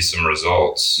to see some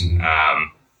results.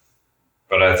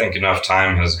 But I think enough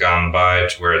time has gone by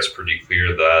to where it's pretty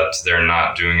clear that they're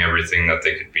not doing everything that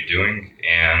they could be doing,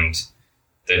 and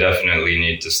they definitely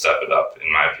need to step it up, in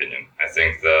my opinion. I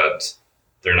think that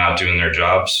they're not doing their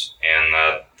jobs and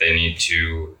that they need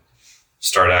to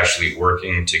start actually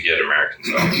working to get Americans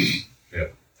home. Yeah,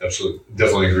 absolutely.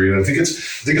 Definitely agree. And I think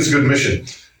it's a good mission.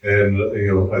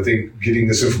 And, I think getting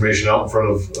this information out in front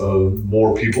of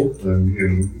more people and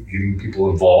getting people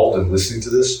involved and listening to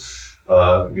this,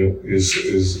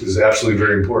 is absolutely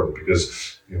very important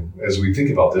because, as we think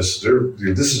about this,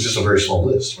 this is just a very small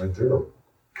list, right? There are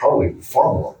probably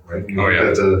far more, right?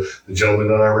 The gentleman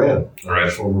in Iran,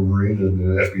 right, former Marine in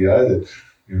the FBI, that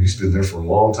he's been there for a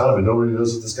long time, and nobody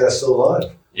knows that this guy's still alive.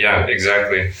 Yeah,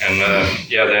 exactly. And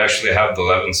they actually have the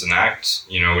Levinson Act,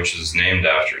 which is named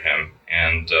after him,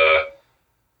 and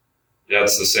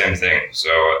that's the same thing. So,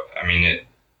 I mean,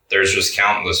 there's just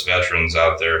countless veterans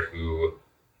out there who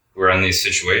are in these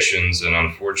situations, and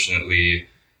unfortunately,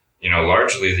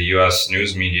 largely the U.S.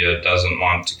 news media doesn't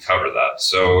want to cover that.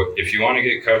 So if you want to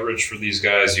get coverage for these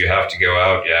guys, you have to go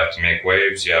out, you have to make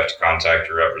waves, you have to contact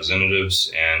your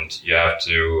representatives, and you have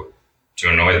to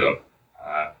annoy them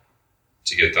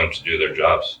to get them to do their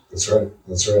jobs. That's right.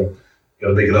 You got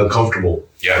to make it uncomfortable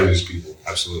for these people.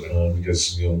 Absolutely.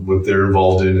 Because what they're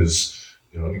involved in is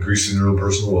increasing their own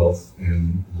personal wealth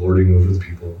and lording over the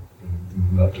people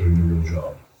and not doing their real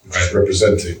job, which is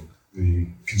representing the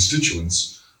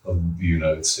constituents of the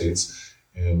United States.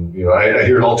 And I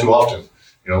hear it all too often.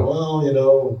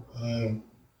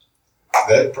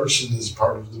 That person is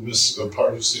part of the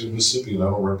state of Mississippi, and I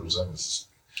don't represent Mississippi.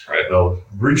 Right.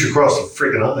 Reach across the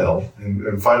freaking aisle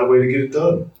and find a way to get it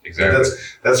done. Exactly.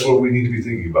 That's what we need to be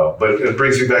thinking about. But it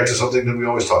brings me back to something that we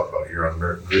always talk about here on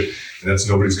American Grit, and that's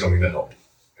nobody's coming to help.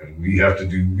 And we have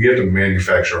to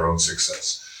manufacture our own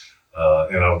success.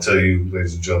 And I'll tell you,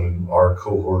 ladies and gentlemen, our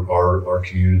cohort, our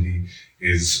community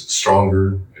is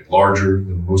stronger and larger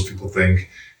than most people think.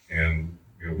 And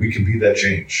we can be that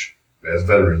change. As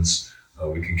veterans,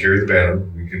 we can carry the banner.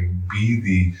 We can be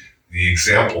the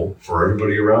example for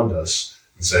everybody around us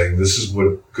and saying, this is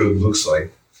what good looks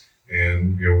like.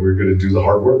 and we're going to do the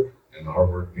hard work. And the hard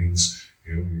work means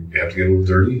you have to get a little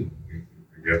dirty.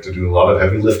 You have to do a lot of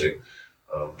heavy lifting.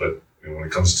 But when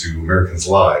it comes to Americans'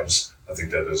 lives, I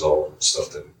think that is all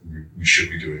stuff that we should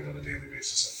be doing on a daily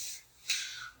basis.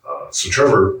 So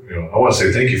Trevor, I want to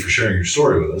say thank you for sharing your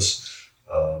story with us.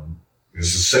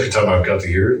 This is the second time I've got to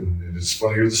hear it, and it's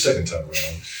funny to hear the second time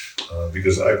around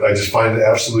because I just find it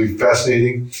absolutely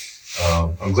fascinating.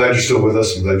 I'm glad you're still with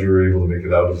us. I'm glad you were able to make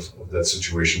it out of that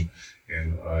situation,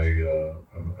 and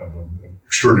I'm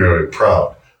extraordinarily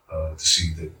proud to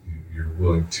see that you're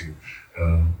willing to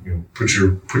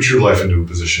put your life into a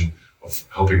position of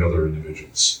helping other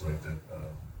individuals, right?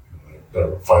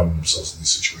 That find themselves in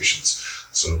these situations.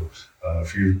 So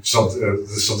if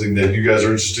this is something that you guys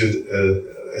are interested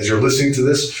as you're listening to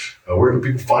this, where can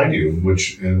people find you and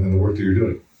the work that you're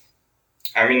doing?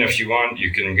 I mean, if you want,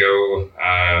 you can go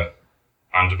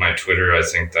onto my Twitter. I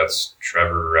think that's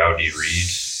Trevor Rowdy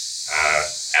Reed,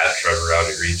 at Trevor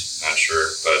Rowdy Reed. Not sure,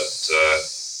 but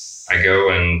I go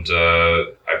and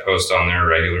I post on there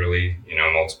regularly,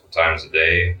 multiple times a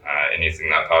day. Anything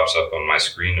that pops up on my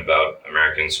screen about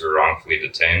Americans who are wrongfully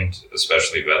detained,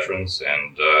 especially veterans.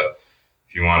 And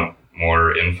if you want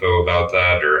more info about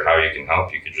that or how you can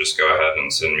help, you could just go ahead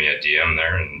and send me a DM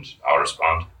there and I'll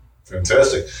respond.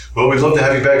 Fantastic. Well, we'd love to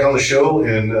have you back on the show,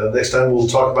 and next time we'll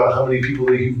talk about how many people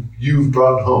that you've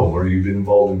brought home or you've been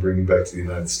involved in bringing back to the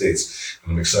United States.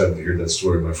 And I'm excited to hear that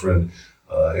story, my friend.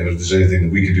 And if there's anything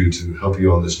that we can do to help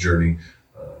you on this journey,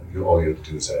 all you have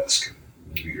to do is ask, and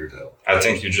we'll be here to help. I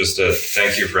think you just did.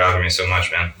 Thank you for having me so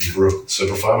much, man.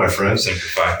 Simplify, my friend.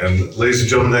 Simplify. And ladies and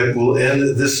gentlemen, that will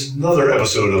end this another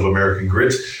episode of American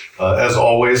Grit. As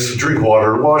always, drink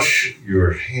water, wash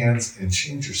your hands, and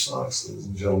change your socks, ladies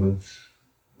and gentlemen.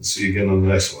 We'll see you again on the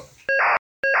next one.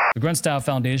 The Grunt Style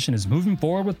Foundation is moving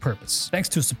forward with purpose. Thanks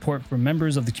to support from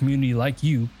members of the community like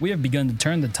you, we have begun to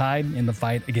turn the tide in the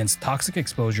fight against toxic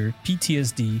exposure,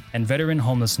 PTSD, and veteran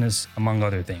homelessness, among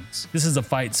other things. This is a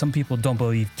fight some people don't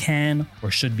believe can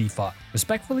or should be fought.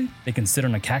 Respectfully, they can sit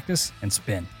on a cactus and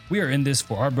spin. We are in this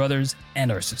for our brothers and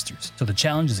our sisters, so the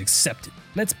challenge is accepted.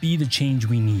 Let's be the change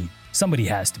we need. Somebody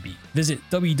has to be. Visit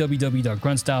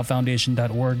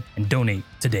www.gruntstylefoundation.org and donate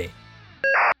today.